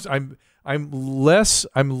 I'm less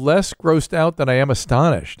grossed out than I am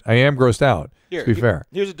astonished. I am grossed out. To be fair,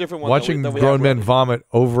 here's a different one. Watching grown men vomit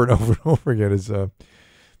over and over and over again is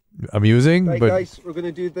amusing. Right, but guys, we're going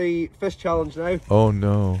to do the fish challenge now. Oh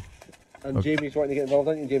no! And Jamie's wanting to get involved,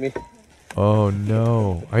 aren't you, Jamie? Oh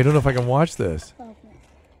no! I don't know if I can watch this.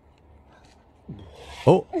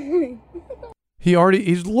 Oh.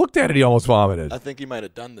 He's looked at it. He almost vomited. I think he might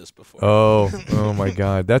have done this before. Oh my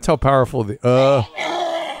God! That's how powerful the.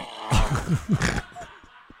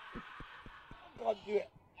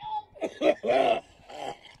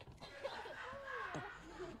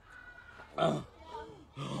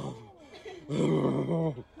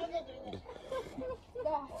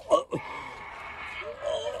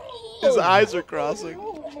 His eyes are crossing.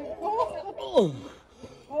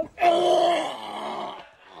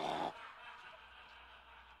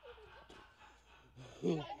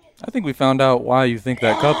 I think we found out why you think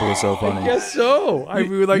that couple is so funny. I guess so.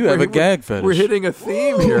 You have a gag fetish. We're hitting a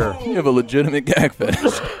theme here. You have a legitimate gag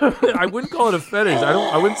fetish. I wouldn't call it a fetish.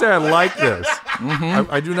 I wouldn't say I like this.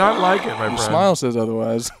 Mm-hmm. I do not like it, my friend. Your smile says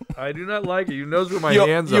otherwise. I do not like it. You knows where my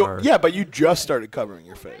hands are. Yeah, but you just started covering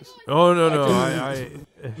your face. Oh no!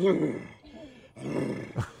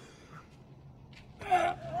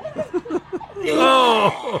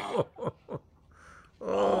 Oh!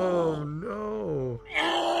 Oh no!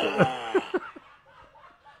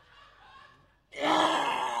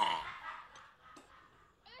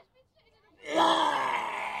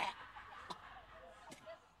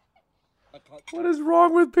 What is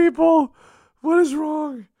wrong with people? What is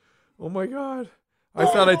wrong? Oh my God! I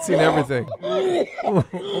thought I'd seen everything. Oh,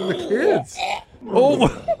 the kids! Oh!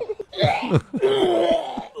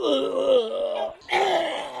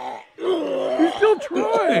 He's still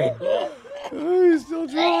trying. He's still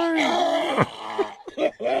trying.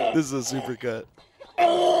 This is a super cut.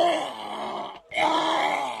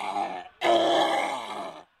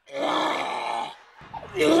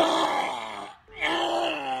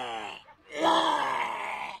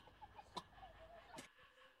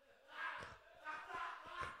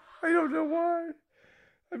 I don't know why.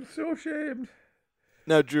 I'm so ashamed.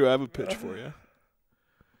 Now, Drew, I have a pitch for you.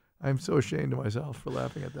 I'm so ashamed of myself for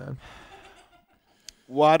laughing at that.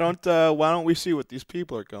 Why don't we see what these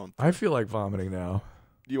people are going through? I feel like vomiting now.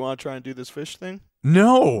 Do you want to try and do this fish thing?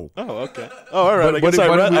 No. Oh, okay. Oh, all right.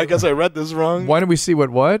 I guess I read this wrong. Why don't we see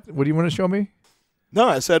what? What do you want to show me? No,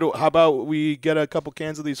 I said, how about we get a couple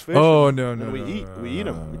cans of these fish? Oh, and we eat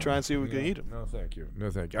them. We try and see if we can eat them. No, thank you.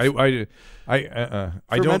 I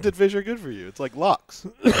Fermented fish are good for you. It's like lox.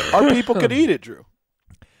 Our people could eat it, Drew.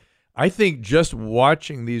 I think just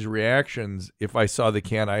watching these reactions, if I saw the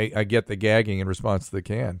can, I get the gagging in response to the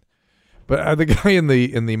can. But the guy in the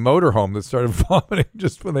motorhome that started vomiting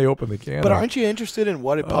just when they opened the can. But aren't you interested in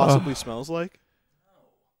what it possibly smells like?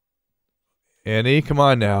 Annie, come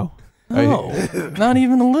on now. No, not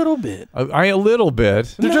even a little bit. A little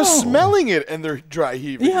bit. They're just smelling it and they're dry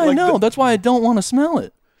heaving. Yeah, I know. That's why I don't want to smell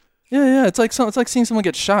it. Yeah. It's like seeing someone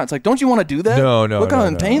get shot. It's like, don't you want to do that? No. Look how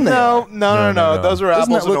in pain they are. No. Those are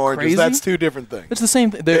apples and oranges. Crazy? That's two different things. It's the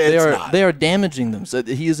same thing. They are damaging them. So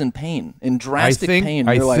he is in pain, in drastic pain.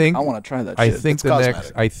 I want to try that. I think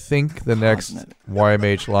the next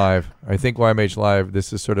YMH Live. I think YMH Live.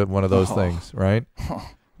 This is sort of one of those things, right?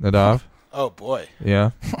 Nadav. Oh boy.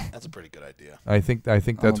 Yeah. That's a pretty good idea. I think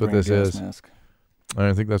that's what this is.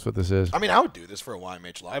 I think that's what this is. I mean, I would do this for a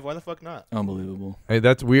YMH Live. Why the fuck not? Unbelievable. Hey,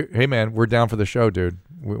 that's weird. Hey man, we're down for the show, dude.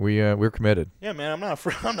 We're committed. Yeah, man. I'm not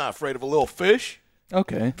afraid of a little fish.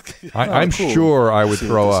 Okay. I'm cool. Sure I would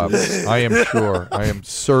throw up. I am sure. I am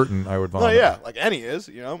certain I would vomit. Oh yeah, like Annie is.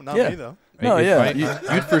 Not me though. No,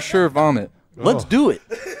 you'd for sure vomit. Let's do it.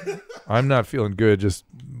 I'm not feeling good. Just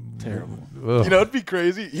terrible. Ugh. It'd be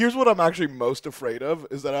crazy. Here's what I'm actually most afraid of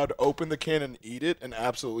is that I'd open the can and eat it and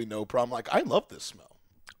absolutely no problem. Like, I love this smell.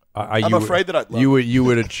 I'm afraid that I'd love it. You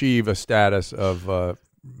would achieve a status of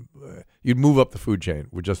you'd move up the food chain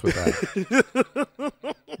with that.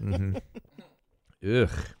 Mm-hmm. Ugh.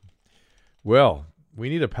 Well, we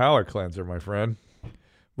need a palate cleanser, my friend.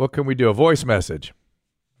 What can we do? A voice message.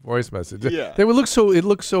 Yeah. It looks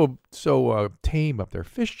so tame up there.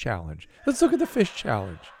 Fish challenge. Let's look at the fish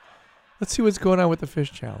challenge. Let's see what's going on with the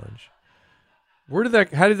fish challenge.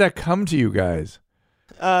 How did that come to you guys?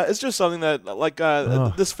 It's just something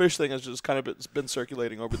that, this fish thing has just kind of been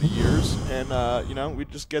circulating over the years, and we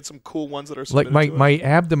just get some cool ones that are submitted like my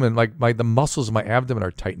abdomen, the muscles of my abdomen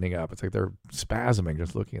are tightening up. It's like they're spasming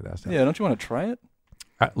just looking at that stuff. Yeah, don't you want to try it?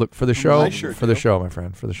 Look for the show. The show, my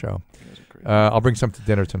friend, for the show. I'll bring some to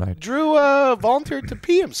dinner tonight. Drew volunteered to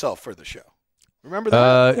pee himself for the show. Remember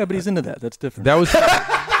that? Yeah, but he's into that. That's different. That was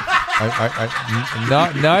I'm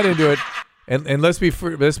not into it. And let's be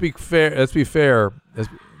fair.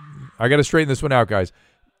 I got to straighten this one out, guys.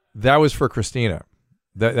 That was for Christina.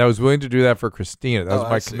 That I was willing to do that for Christina. That was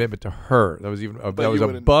my commitment to her. That was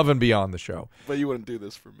above and beyond the show. But you wouldn't do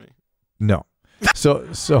this for me. No. So.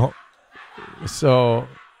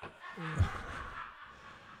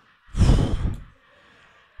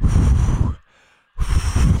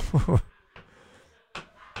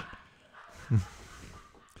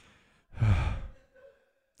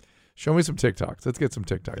 Show me some TikToks. Let's get some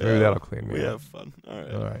TikToks. Maybe that'll clean me up. We have fun.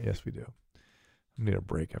 All right. Yes, we do. I need a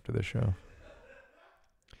break after this show.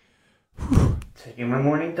 Taking my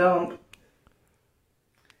morning dump.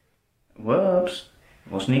 Whoops.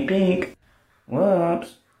 Little sneak peek.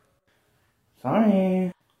 Whoops.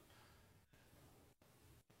 Sorry.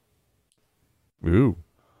 Ooh.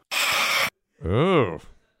 Oh.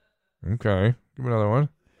 Okay. Give me another one.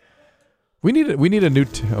 We need a new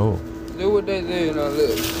oh. Do what they do and I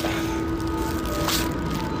live.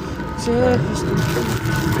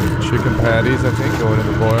 Chicken patties, I think, going in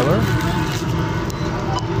the boiler.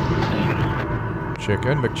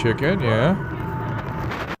 McChicken,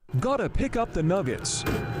 yeah. Gotta pick up the nuggets.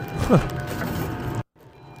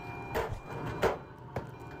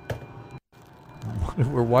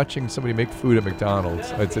 We're watching somebody make food at McDonald's.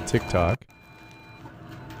 It's a TikTok.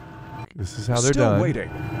 This is how they're done. Still waiting.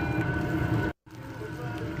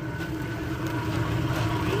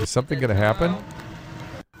 Is something going to happen?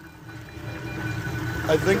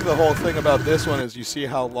 I think the whole thing about this one is you see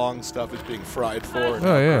how long stuff is being fried for and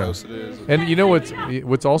how gross it is. And you know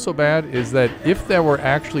what's also bad is that if that were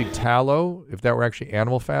actually tallow, if that were actually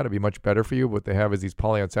animal fat, it'd be much better for you. What they have is these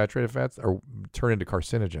polyunsaturated fats that are turn into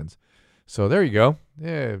carcinogens. So there you go.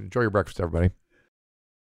 Yeah, enjoy your breakfast, everybody.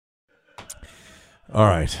 All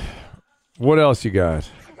right. What else you got?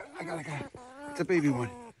 I got. It's a baby one.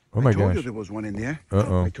 Oh my gosh. I told you there was one in there.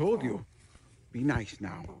 Uh-oh. I told you. Be nice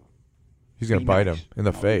now. He's going to bite him in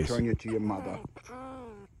the face. Turn you to your mother.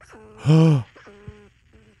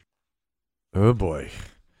 Oh, boy.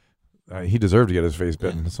 He deserved to get his face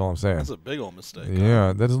bitten. That's all I'm saying. That's a big old mistake. Yeah,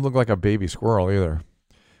 that doesn't look like a baby squirrel either.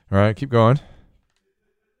 All right, keep going.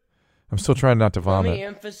 I'm still trying not to vomit. Let me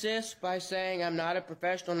emphasis by saying I'm not a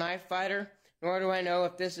professional knife fighter, nor do I know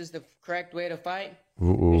if this is the correct way to fight.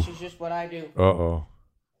 Ooh. This is just what I do. Uh-oh.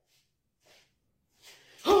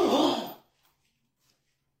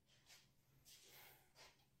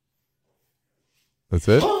 That's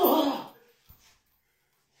it?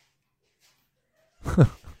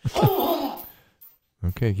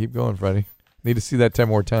 Okay, keep going, Freddie. Need to see that 10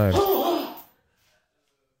 more times.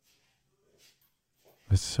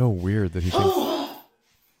 It's so weird that he thinks.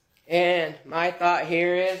 And my thought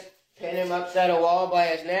here is pin him upside a wall by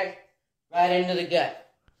his neck, right into the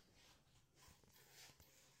gut.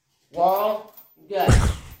 Wall,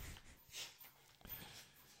 gut.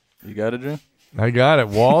 You got it, Drew? I got it.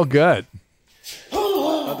 Wall, gut.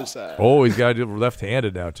 Other side. Oh, he's got to do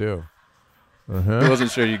left-handed now, too. He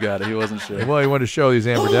wasn't sure you got it. He wasn't sure. Well, he wanted to show these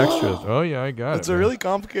ambidextrous. Oh, yeah, I got it. It's a really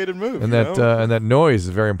complicated move. And that noise is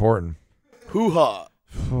very important. Hoo-ha.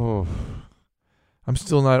 Oh, I'm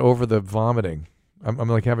still not over the vomiting. I'm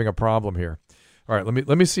like having a problem here. All right,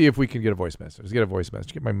 let me see if we can get a voice message. Let's get a voice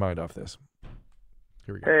message. Get my mind off this.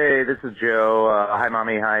 Here we go. Hey, this is Joe. Hi,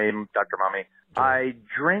 Mommy. Hi, Dr. Mommy. Joe. I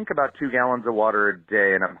drink about 2 gallons of water a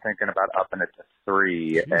day, and I'm thinking about upping it to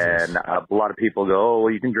 3. Jesus. And a lot of people go, oh,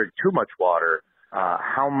 well, you can drink too much water.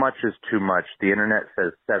 How much is too much? The internet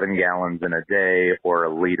says 7 gallons in a day or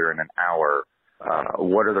 1 liter in an hour.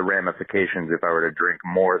 What are the ramifications if I were to drink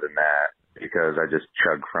more than that? Because I just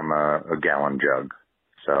chug from a gallon jug.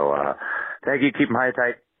 So thank you. Keep them high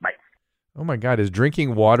tight. Bye. Oh, my God. Is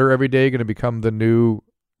drinking water every day going to become the new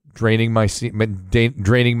draining my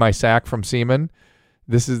sack from semen?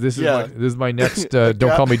 This is my next don't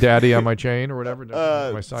call me daddy on my chain or whatever,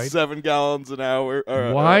 my site. 7 gallons an hour.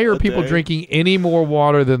 Why are people drinking any more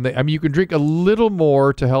water than they? I mean, you can drink a little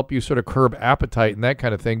more to help you sort of curb appetite and that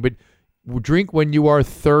kind of thing, but drink when you are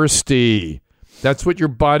thirsty. That's what your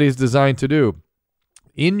body is designed to do.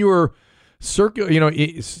 In your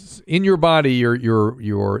in your body,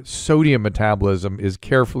 your sodium metabolism is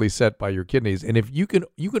carefully set by your kidneys, and if you can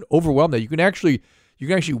overwhelm that, you can actually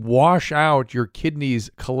wash out your kidneys'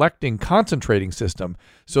 concentrating system,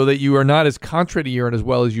 so that you are not as concentrating urine as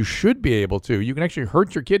well as you should be able to. You can actually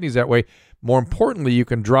hurt your kidneys that way. More importantly, you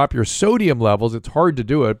can drop your sodium levels. It's hard to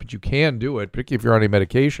do it, but you can do it, particularly if you're on a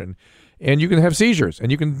medication. And you can have seizures,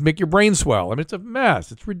 and you can make your brain swell. I mean, it's a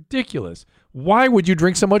mess. It's ridiculous. Why would you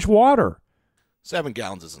drink so much water? 7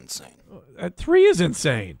 gallons is insane. 3 is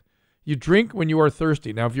insane. You drink when you are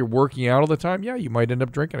thirsty. Now, if you're working out all the time, yeah, you might end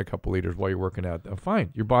up drinking a couple liters while you're working out.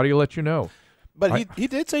 Fine. Your body will let you know. But he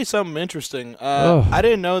did say something interesting. I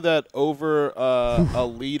didn't know that over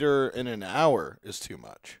 1 liter in an hour is too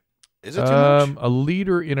much. Is it too much? 1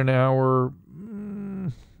 liter in an hour,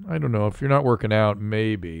 I don't know. If you're not working out,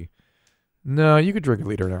 maybe. No, you could drink 1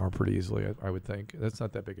 liter an hour pretty easily, I would think. That's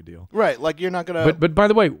not that big a deal. Right, like you're not going to... But by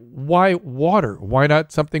the way, why water? Why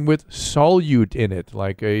not something with solute in it,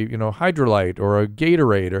 like a Hydrolyte or a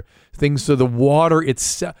Gatorade or things so the water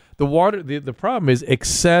itself... The problem is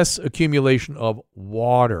excess accumulation of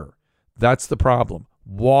water. That's the problem.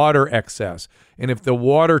 Water excess. And if the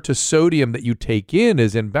water to sodium that you take in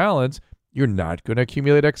is in balance, you're not going to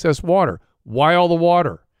accumulate excess water. Why all the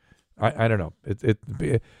water? I don't know.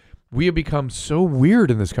 We have become so weird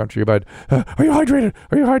in this country about, are you hydrated?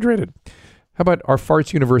 Are you hydrated? How about, are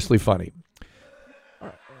farts universally funny?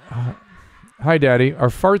 Hi, Daddy. Are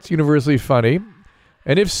farts universally funny?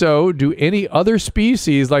 And if so, do any other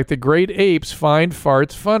species like the great apes find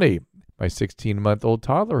farts funny? My 16-month-old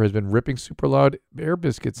toddler has been ripping super loud Air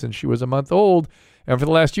Biscuits since she was a month old. And for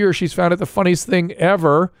the last year, she's found it the funniest thing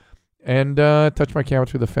ever. And touch my camera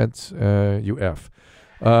through the fence, you F.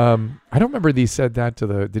 I don't remember he said that to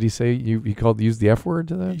the. Did he say used the F word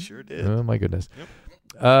to them? He sure did. Oh my goodness.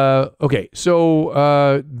 Yep. Okay,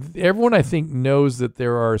 so everyone I think knows that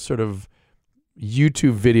there are sort of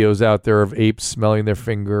YouTube videos out there of apes smelling their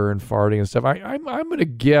finger and farting and stuff. I'm going to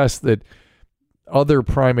guess that other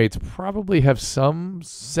primates probably have some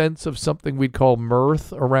sense of something we'd call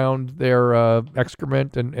mirth around their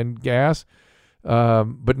excrement and gas,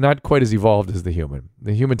 but not quite as evolved as the human.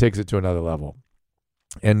 The human takes it to another level.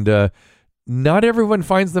 And not everyone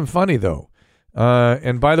finds them funny, though.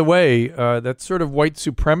 And by the way, that's sort of white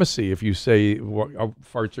supremacy if you say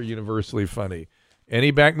farts are universally funny.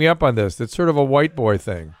 Any back me up on this? It's sort of a white boy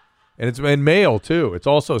thing. And it's male, too. It's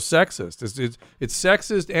also sexist. It's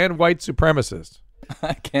sexist and white supremacist.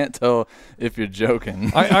 I can't tell if you're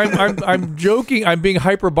joking. I'm joking. I'm being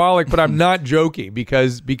hyperbolic, but I'm not joking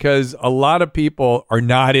because a lot of people are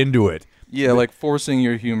not into it. Yeah, like forcing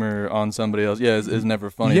your humor on somebody else. Yeah, is never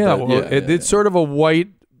funny. Yeah, it's sort of a white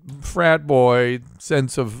frat boy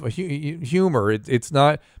sense of humor. It's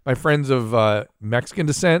not. My friends of Mexican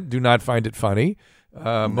descent do not find it funny.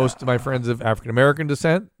 Most of my friends of African American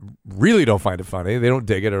descent really don't find it funny. They don't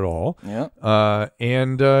dig it at all. Yeah.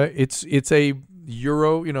 And it's a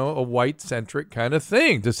a white centric kind of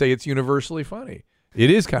thing to say it's universally funny. It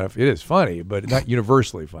is funny, but not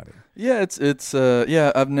universally funny. Yeah,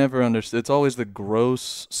 I've never understood. It's always the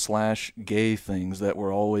gross/gay things that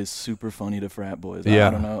were always super funny to frat boys. Yeah.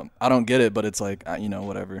 I don't know. I don't get it, but it's like,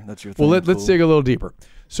 whatever. That's your thing. Well, let's dig a little deeper.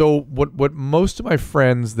 So what most of my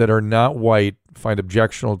friends that are not white find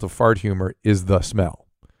objectionable to fart humor is the smell,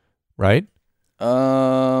 right?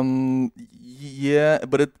 Yeah,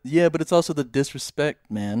 but it's also the disrespect,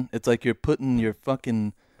 man. It's like you're putting your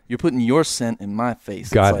scent in my face.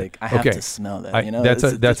 Got it's it. like I have to smell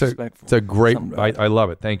that. That's a great. I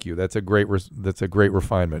love it. Thank you. That's a great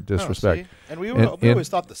refinement. Disrespect. And we always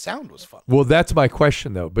thought the sound was fun. Well, that's my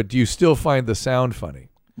question though. But do you still find the sound funny?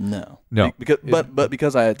 No.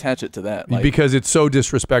 Because I attach it to that. Because it's so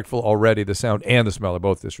disrespectful already. The sound and the smell are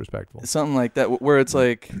both disrespectful. Something like that, where it's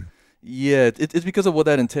like. Yeah, it's because of what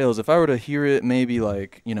that entails. If I were to hear it maybe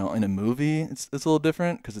like, in a movie, it's a little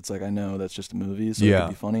different because it's like I know that's just a movie, so it could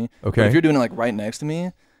be funny. Okay. But if you're doing it like right next to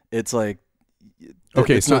me, it's like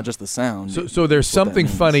it's not just the sound. So there's something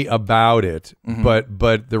funny about it,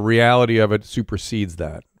 but the reality of it supersedes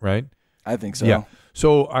that, right? I think so. Yeah.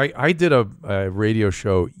 So I did a radio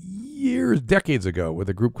show decades ago with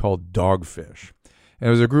a group called Dogfish. And it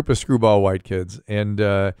was a group of screwball white kids,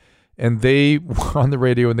 and they were on the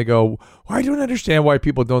radio and they go, well, I don't understand why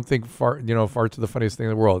people don't think farts are the funniest thing in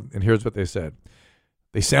the world. And here's what they said.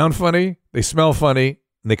 They sound funny, they smell funny,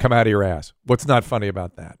 and they come out of your ass. What's not funny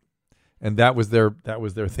about that? And that was their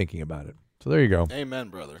thinking about it. So there you go. Amen,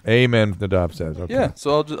 brother. Amen, Nadav says. Okay. Yeah,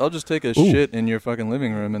 so I'll just take a shit in your fucking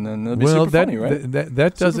living room and then it'll be super funny, right?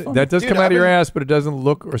 That does come out of your ass, but it doesn't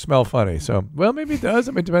look or smell funny. So, well, maybe it does.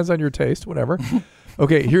 I mean, it depends on your taste, whatever.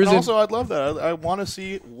 Okay, also, I'd love that. I want to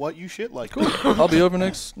see what you shit like. Cool. I'll be over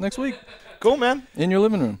next week. Cool, man. In your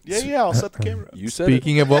living room. Yeah. I'll set the camera up. You said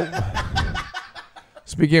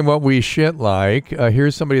Speaking of what we shit like,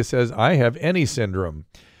 here's somebody that says, I have any syndrome.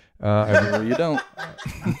 You don't.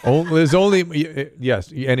 There's only,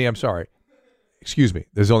 yes, Annie, I'm sorry. Excuse me.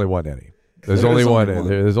 There's only one Annie. There's only one.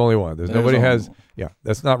 There's only one. Nobody has, yeah,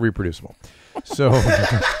 that's not reproducible. So...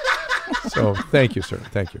 So thank you, sir.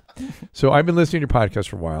 Thank you. So I've been listening to your podcast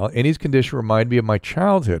for a while. Annie's condition reminded me of my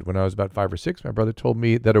childhood. When I was about 5 or 6, my brother told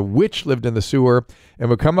me that a witch lived in the sewer and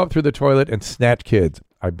would come up through the toilet and snatch kids.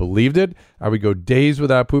 I believed it. I would go days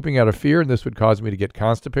without pooping out of fear, and this would cause me to get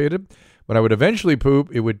constipated. When I would eventually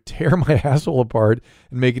poop, it would tear my asshole apart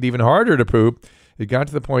and make it even harder to poop. It got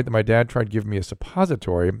to the point that my dad tried giving me a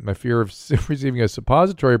suppository. My fear of receiving a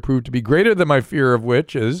suppository proved to be greater than my fear of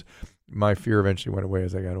witches. My fear eventually went away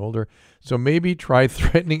as I got older. So maybe try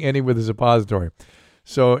threatening Annie with a suppository.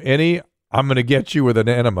 So Annie, I'm going to get you with an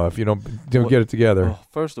enema if you don't get it together. Oh,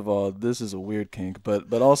 first of all, this is a weird kink,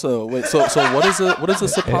 but also wait. So what is a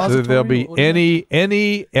suppository? There'll be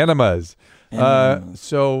any enemas.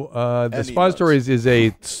 The suppository is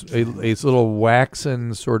a little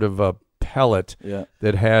waxen sort of a pellet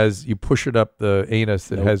that has, you push it up the anus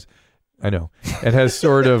that has, I know, it has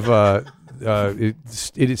sort of.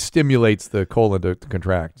 It stimulates the colon to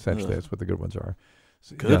contract. Essentially, that's what the good ones are.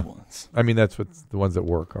 So, good ones. I mean, that's what the ones that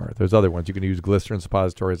work are. There's other ones. You can use glycerin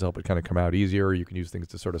suppositories to help it kind of come out easier. You can use things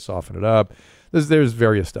to sort of soften it up. There's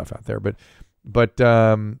various stuff out there, but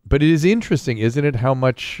it is interesting, isn't it? How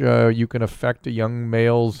much you can affect a young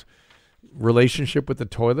male's relationship with the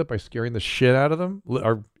toilet by scaring the shit out of them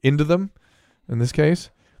or into them. In this case.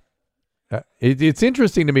 It's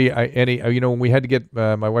interesting to me, Annie, when we had to get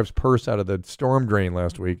my wife's purse out of the storm drain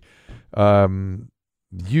last week, you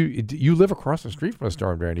live across the street from a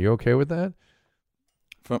storm drain. Are you okay with that?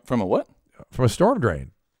 From a what? From a storm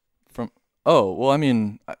drain. I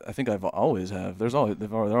mean, I think I've always have. They're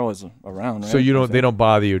always around. Right? So they don't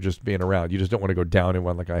bother you just being around. You just don't want to go down in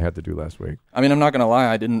one like I had to do last week. I mean, I'm not gonna lie.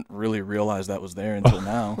 I didn't really realize that was there until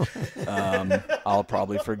now. I'll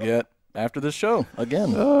probably forget after this show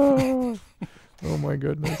again. Oh my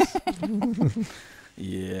goodness.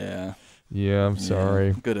 Yeah. Yeah, I'm sorry.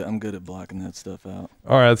 I'm good at blocking that stuff out.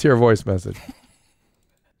 All right, let's hear a voice message.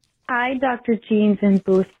 Hi, Dr. Jeans and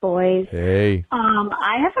Booth Boys. Hey.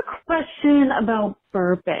 I have a question about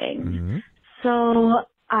burping. Mm-hmm. So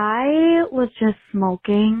I was just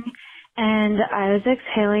smoking and I was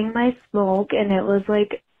exhaling my smoke and it was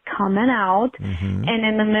like coming out, and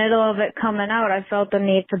in the middle of it coming out, I felt the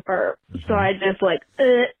need to burp. So I just I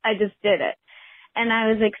just did it. And I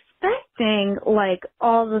was expecting like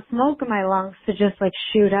all the smoke in my lungs to just like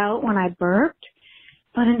shoot out when I burped,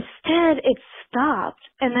 but instead it stopped.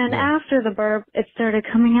 And then after the burp, it started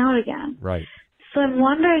coming out again. Right. So I'm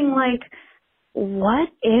wondering, like, what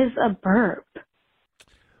is a burp?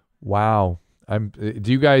 Wow.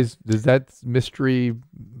 Does that mystery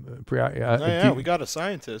we got a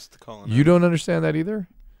scientist calling. You don't understand that either?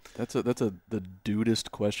 That's the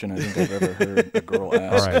dudest question I think I've ever heard a girl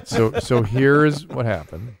ask. All right, so here's what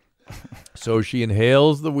happened. So she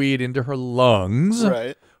inhales the weed into her lungs.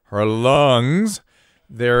 Right. Her lungs,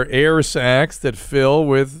 they're air sacs that fill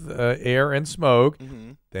with air and smoke.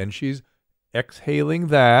 Mm-hmm. Then she's exhaling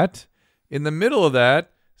that. In the middle of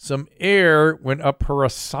that, some air went up her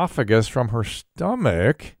esophagus from her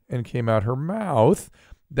stomach and came out her mouth.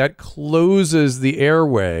 That closes the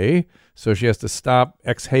airway, so she has to stop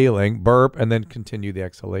exhaling, burp, and then continue the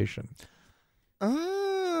exhalation.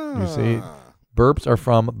 You see, burps are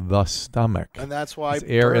from the stomach. And that's why it's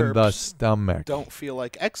air in the stomach don't feel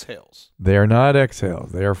like exhales. They're not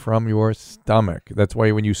exhales. They are from your stomach. That's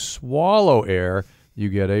why when you swallow air, you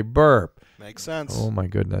get a burp. Makes sense. Oh, my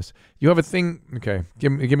goodness. You have a thing. Okay,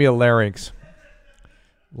 give me a larynx.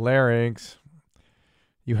 Larynx.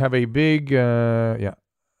 You have a big, thing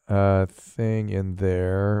in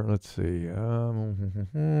there. Let's see.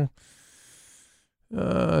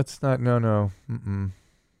 It's not. No.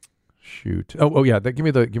 Shoot. Oh yeah. Give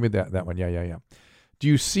me that one. Yeah. Do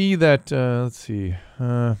you see that? Let's see.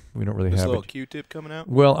 We don't really this have little it. Q-tip coming out.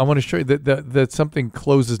 Well, I want to show you that something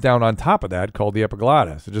closes down on top of that called the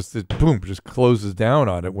epiglottis. It just closes down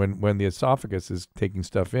on it when the esophagus is taking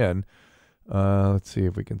stuff in. Let's see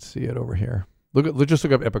if we can see it over here. Just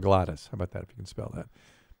look up epiglottis. How about that? If you can spell that.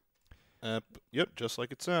 Yep, just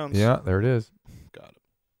like it sounds. Yeah, there it is. Got it.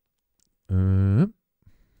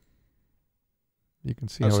 You can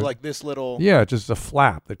see how it's like this little. Yeah, just a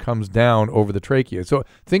flap that comes down over the trachea. So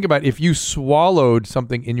think about if you swallowed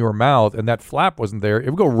something in your mouth and that flap wasn't there,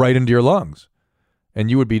 it would go right into your lungs,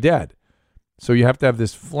 and you would be dead. So you have to have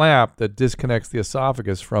this flap that disconnects the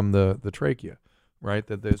esophagus from the trachea, right?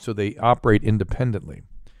 So they operate independently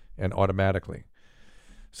and automatically.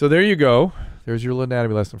 So there you go. There's your little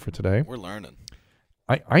anatomy lesson for today. We're learning.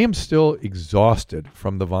 I am still exhausted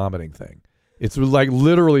from the vomiting thing. It's like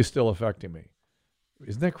literally still affecting me.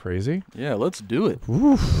 Isn't that crazy? Yeah, let's do it.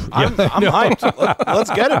 Oof. I'm hyped. Let's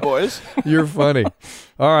get it, boys. You're funny.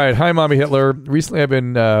 All right. Hi, Mommy Hitler. Recently, I've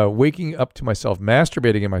been waking up to myself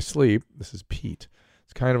masturbating in my sleep. This is Pete.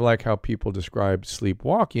 It's kind of like how people describe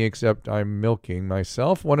sleepwalking, except I'm milking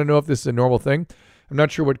myself. Want to know if this is a normal thing? I'm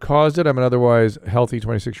not sure what caused it. I'm an otherwise healthy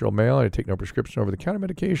 26-year-old male. I take no prescription over-the-counter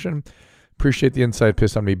medication. Appreciate the insight.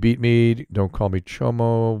 Piss on me, beat me. Don't call me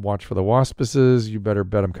Chomo. Watch for the waspices. You better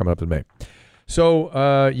bet I'm coming up in May.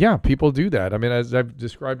 So, people do that. I mean, as I've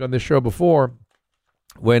described on this show before,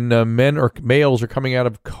 when men or males are coming out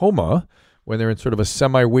of coma, when they're in sort of a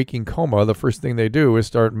semi-waking coma, the first thing they do is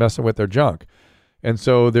start messing with their junk. And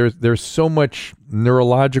so there's so much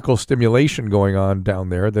neurological stimulation going on down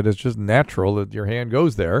there that it's just natural that your hand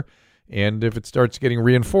goes there. And if it starts getting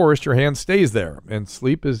reinforced, your hand stays there. And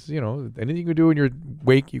sleep is, anything you can do in your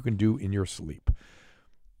wake, you can do in your sleep.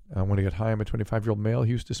 I want to get high. I'm a 25-year-old male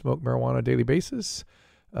who used to smoke marijuana on a daily basis.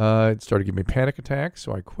 It started giving me panic attacks,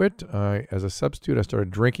 so I quit. As a substitute, I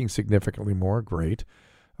started drinking significantly more. Great.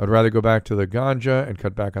 I'd rather go back to the ganja and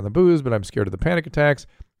cut back on the booze, but I'm scared of the panic attacks.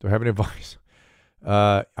 Do I have any advice?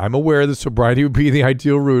 I'm aware that sobriety would be the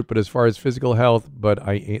ideal route, but as far as physical health,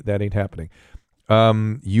 that ain't happening.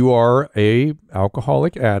 You are a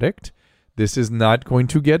alcoholic addict. This is not going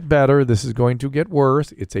to get better. This is going to get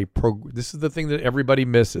worse. This is the thing that everybody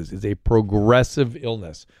misses. It's a progressive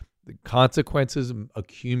illness. The consequences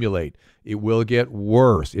accumulate. It will get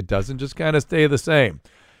worse. It doesn't just kind of stay the same,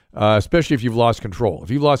 especially if you've lost control. If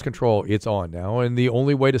you've lost control, it's on now, and the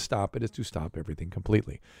only way to stop it is to stop everything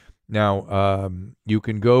completely. Now, you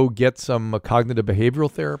can go get some cognitive behavioral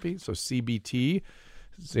therapy, so CBT.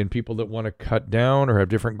 In people that want to cut down or have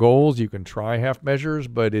different goals, you can try half measures,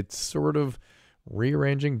 but it's sort of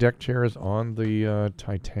rearranging deck chairs on the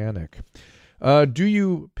Titanic. Do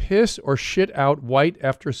you piss or shit out white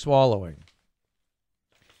after swallowing?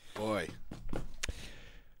 Boy.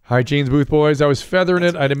 Hi, Jeans Booth Boys. I was feathering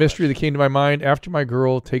it. I had a mystery that came to my mind after my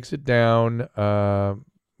girl takes it down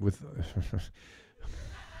with...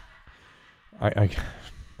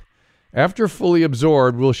 After fully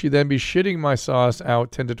absorbed, will she then be shitting my sauce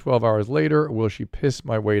out 10 to 12 hours later, or will she piss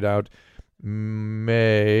my weight out?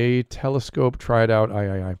 May telescope, try it out.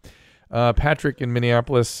 Patrick in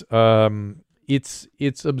Minneapolis.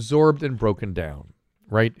 It's absorbed and broken down,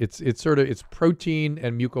 right? It's protein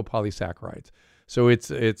and mucopolysaccharides. So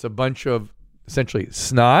it's a bunch of essentially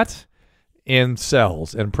snot and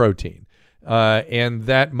cells and protein. And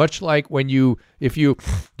that, much like if you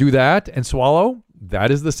do that and swallow,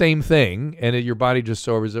 that is the same thing, and your body just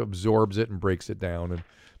sort of absorbs it and breaks it down and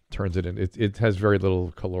turns it in. It has very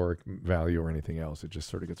little caloric value or anything else. It just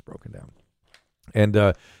sort of gets broken down.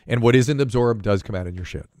 And what isn't absorbed does come out in your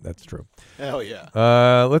shit. That's true. Hell yeah.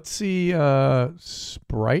 Let's see.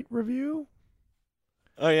 Sprite review.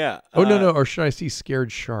 Oh yeah. Oh no. Or should I see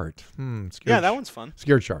Scared Shart? Yeah, that one's fun.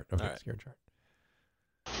 Scared Shart. Okay. Right. Scared Shart.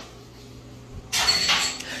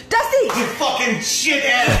 Dusty! You fucking shit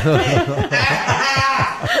ass!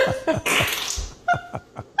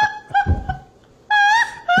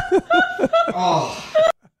 Oh.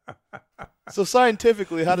 So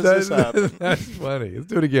scientifically, how does this happen? That's funny. Let's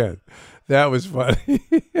do it again. That was funny.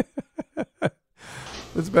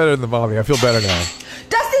 That's better than the vomiting. I feel better now.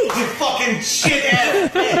 Dusty! You fucking shit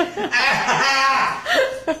ass!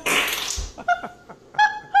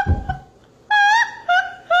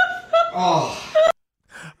 Oh.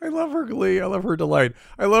 I love her glee. I love her delight.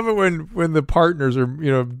 I love it when the partners are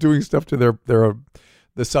doing stuff to their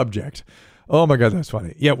the subject. Oh my God, that's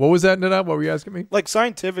funny. Yeah, what was that, Nana? What were you asking me? Like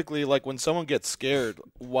scientifically, like when someone gets scared,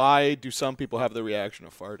 why do some people have the reaction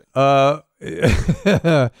of farting?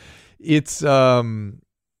 It's an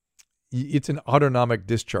autonomic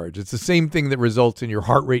discharge. It's the same thing that results in your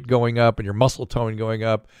heart rate going up and your muscle tone going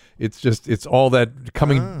up. It's all that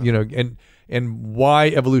coming, and why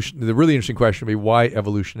evolution. The really interesting question would be why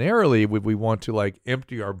evolutionarily would we want to like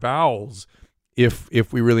empty our bowels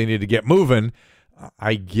if we really need to get moving?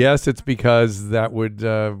 I guess it's because that would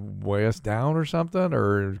weigh us down or something,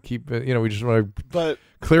 or keep it. We just want to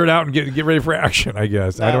clear it out and get ready for action. I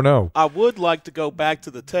guess I don't know. I would like to go back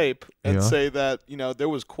to the tape and say that there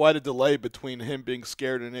was quite a delay between him being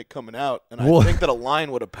scared and it coming out, and I think that a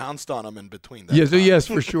lion would have pounced on him in between that. Yes,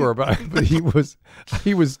 for sure. But he was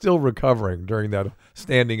still recovering during that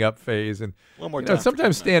standing up phase, and one more time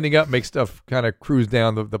sometimes standing up makes stuff kind of cruise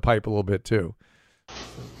down the pipe a little bit too.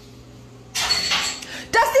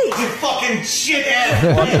 You fucking shit ass!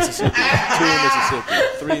 1 Mississippi, 2 Mississippi,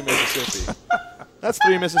 3 Mississippi. That's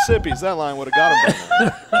 3 Mississippis. That line would have got him by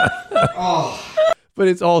now. Oh. But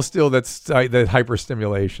it's all still that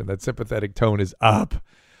hyperstimulation. That sympathetic tone is up.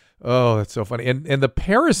 Oh, that's so funny. And the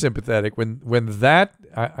parasympathetic, when that,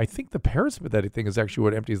 I think the parasympathetic thing is actually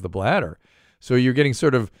what empties the bladder. So you're getting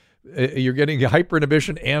you're getting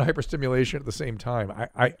hyperinhibition and hyperstimulation at the same time.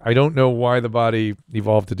 I don't know why the body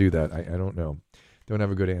evolved to do that. I don't know. Don't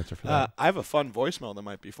have a good answer for that. I have a fun voicemail that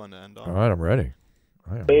might be fun to end on. All right, I'm ready.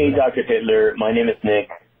 Hey, Dr. Hitler. My name is Nick.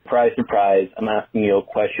 Surprise, surprise. I'm asking you a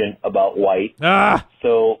question about white.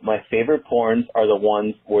 So my favorite porns are the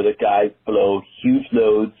ones where the guys blow huge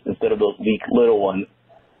loads instead of those weak little ones.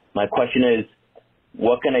 My question is,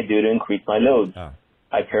 what can I do to increase my loads?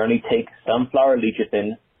 I currently take sunflower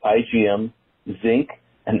lecithin, IgM, zinc,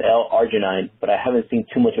 and L-arginine, but I haven't seen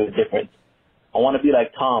too much of a difference. I want to be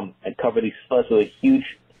like Tom and cover these sluts with a huge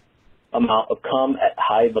amount of cum at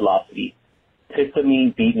high velocity. Piss to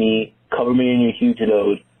me, beat me, cover me in your huge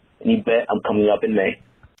load, and you bet I'm coming up in May.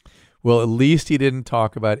 Well, at least he didn't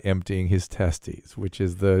talk about emptying his testes, which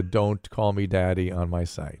is the "Don't call me daddy" on my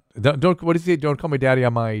site. Don't what is it? Don't call me daddy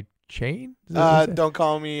on my chain. Don't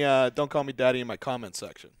call me daddy in my comment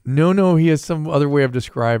section. No, he has some other way of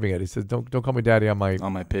describing it. He says, "Don't call me daddy on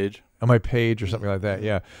my page." On my page or something like that,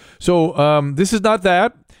 yeah. So this is not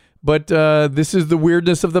that, but this is the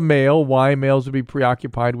weirdness of the male. Why males would be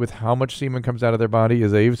preoccupied with how much semen comes out of their body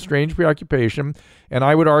is a strange preoccupation. And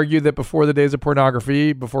I would argue that before the days of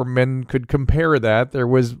pornography, before men could compare that, there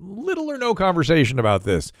was little or no conversation about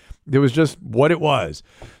this. It was just what it was.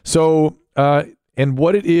 So, and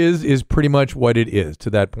what it is pretty much what it is to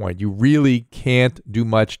that point. You really can't do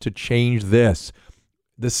much to change this.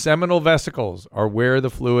 The seminal vesicles are where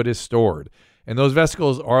the fluid is stored. And those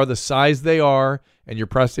vesicles are the size they are, and your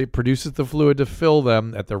prostate produces the fluid to fill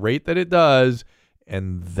them at the rate that it does,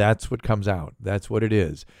 and that's what comes out. That's what it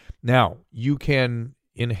is. Now, you can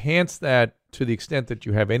enhance that to the extent that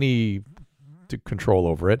you have any control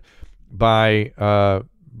over it by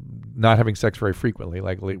not having sex very frequently,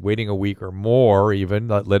 like waiting a week or more even,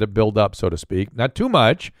 let it build up, so to speak. Not too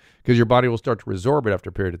much, because your body will start to resorb it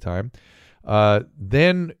after a period of time.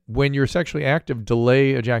 Then when you're sexually active,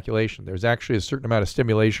 delay ejaculation. There's actually a certain amount of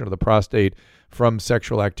stimulation of the prostate from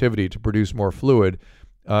sexual activity to produce more fluid.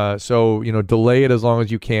 So delay it as long as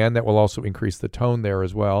you can. That will also increase the tone there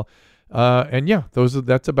as well. And yeah,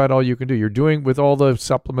 that's about all you can do. You're doing with all the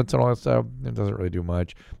supplements and all that stuff. It doesn't really do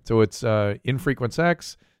much. So it's infrequent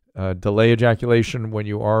sex, delay ejaculation when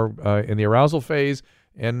you are in the arousal phase.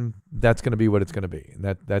 And that's going to be what it's going to be.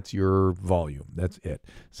 And that's your volume. That's it.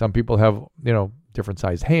 Some people have, different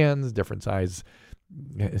size hands, different size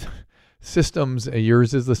systems.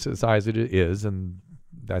 Yours is the size it is, and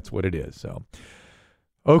that's what it is. So,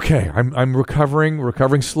 okay, I'm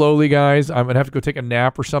recovering slowly, guys. I'm going to have to go take a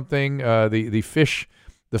nap or something. The fish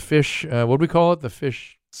the fish. What do we call it? The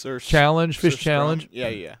fish challenge. Fish challenge.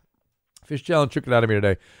 Yeah. Fish challenge took it out of me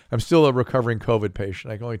today. I'm still a recovering COVID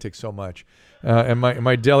patient. I can only take so much, and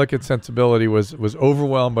my delicate sensibility was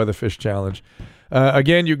overwhelmed by the fish challenge.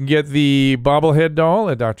 Again, you can get the bobblehead doll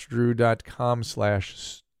at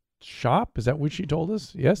drdrew.com/shop. Is that what she told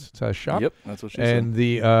us? Yes, it's a shop. Yep, that's what she said. And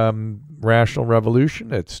the Rational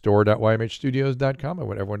Revolution at store.ymhstudios.com. I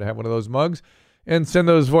want everyone to have one of those mugs. And send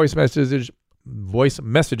those voice messages to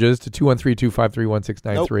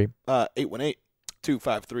 213-253-1693. Nope.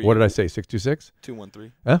 818-253. What did I say? 626?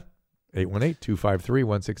 213. Huh?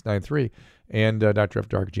 818-253-1693. And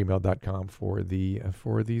drfdark@gmail.com for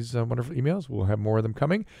these wonderful emails. We'll have more of them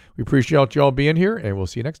coming. We appreciate you all being here, and we'll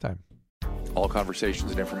see you next time. All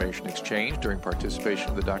conversations and information exchanged during participation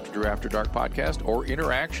in the Dr. Drew After Dark podcast or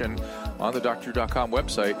interaction on the drdrew.com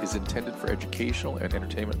website is intended for educational and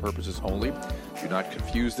entertainment purposes only. Do not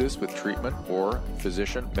confuse this with treatment or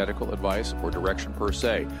physician medical advice or direction per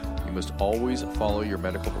se. You must always follow your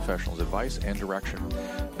medical professional's advice and direction.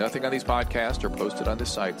 Nothing on these podcasts or posted on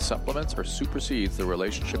this site supplements or supersedes the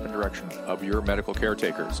relationship and direction of your medical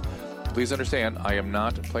caretakers. Please understand, I am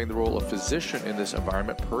not playing the role of physician in this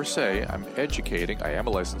environment per se. I'm educating. I am a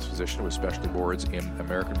licensed physician with specialty boards in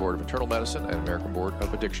American Board of Internal Medicine and American Board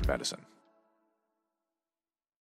of Addiction Medicine.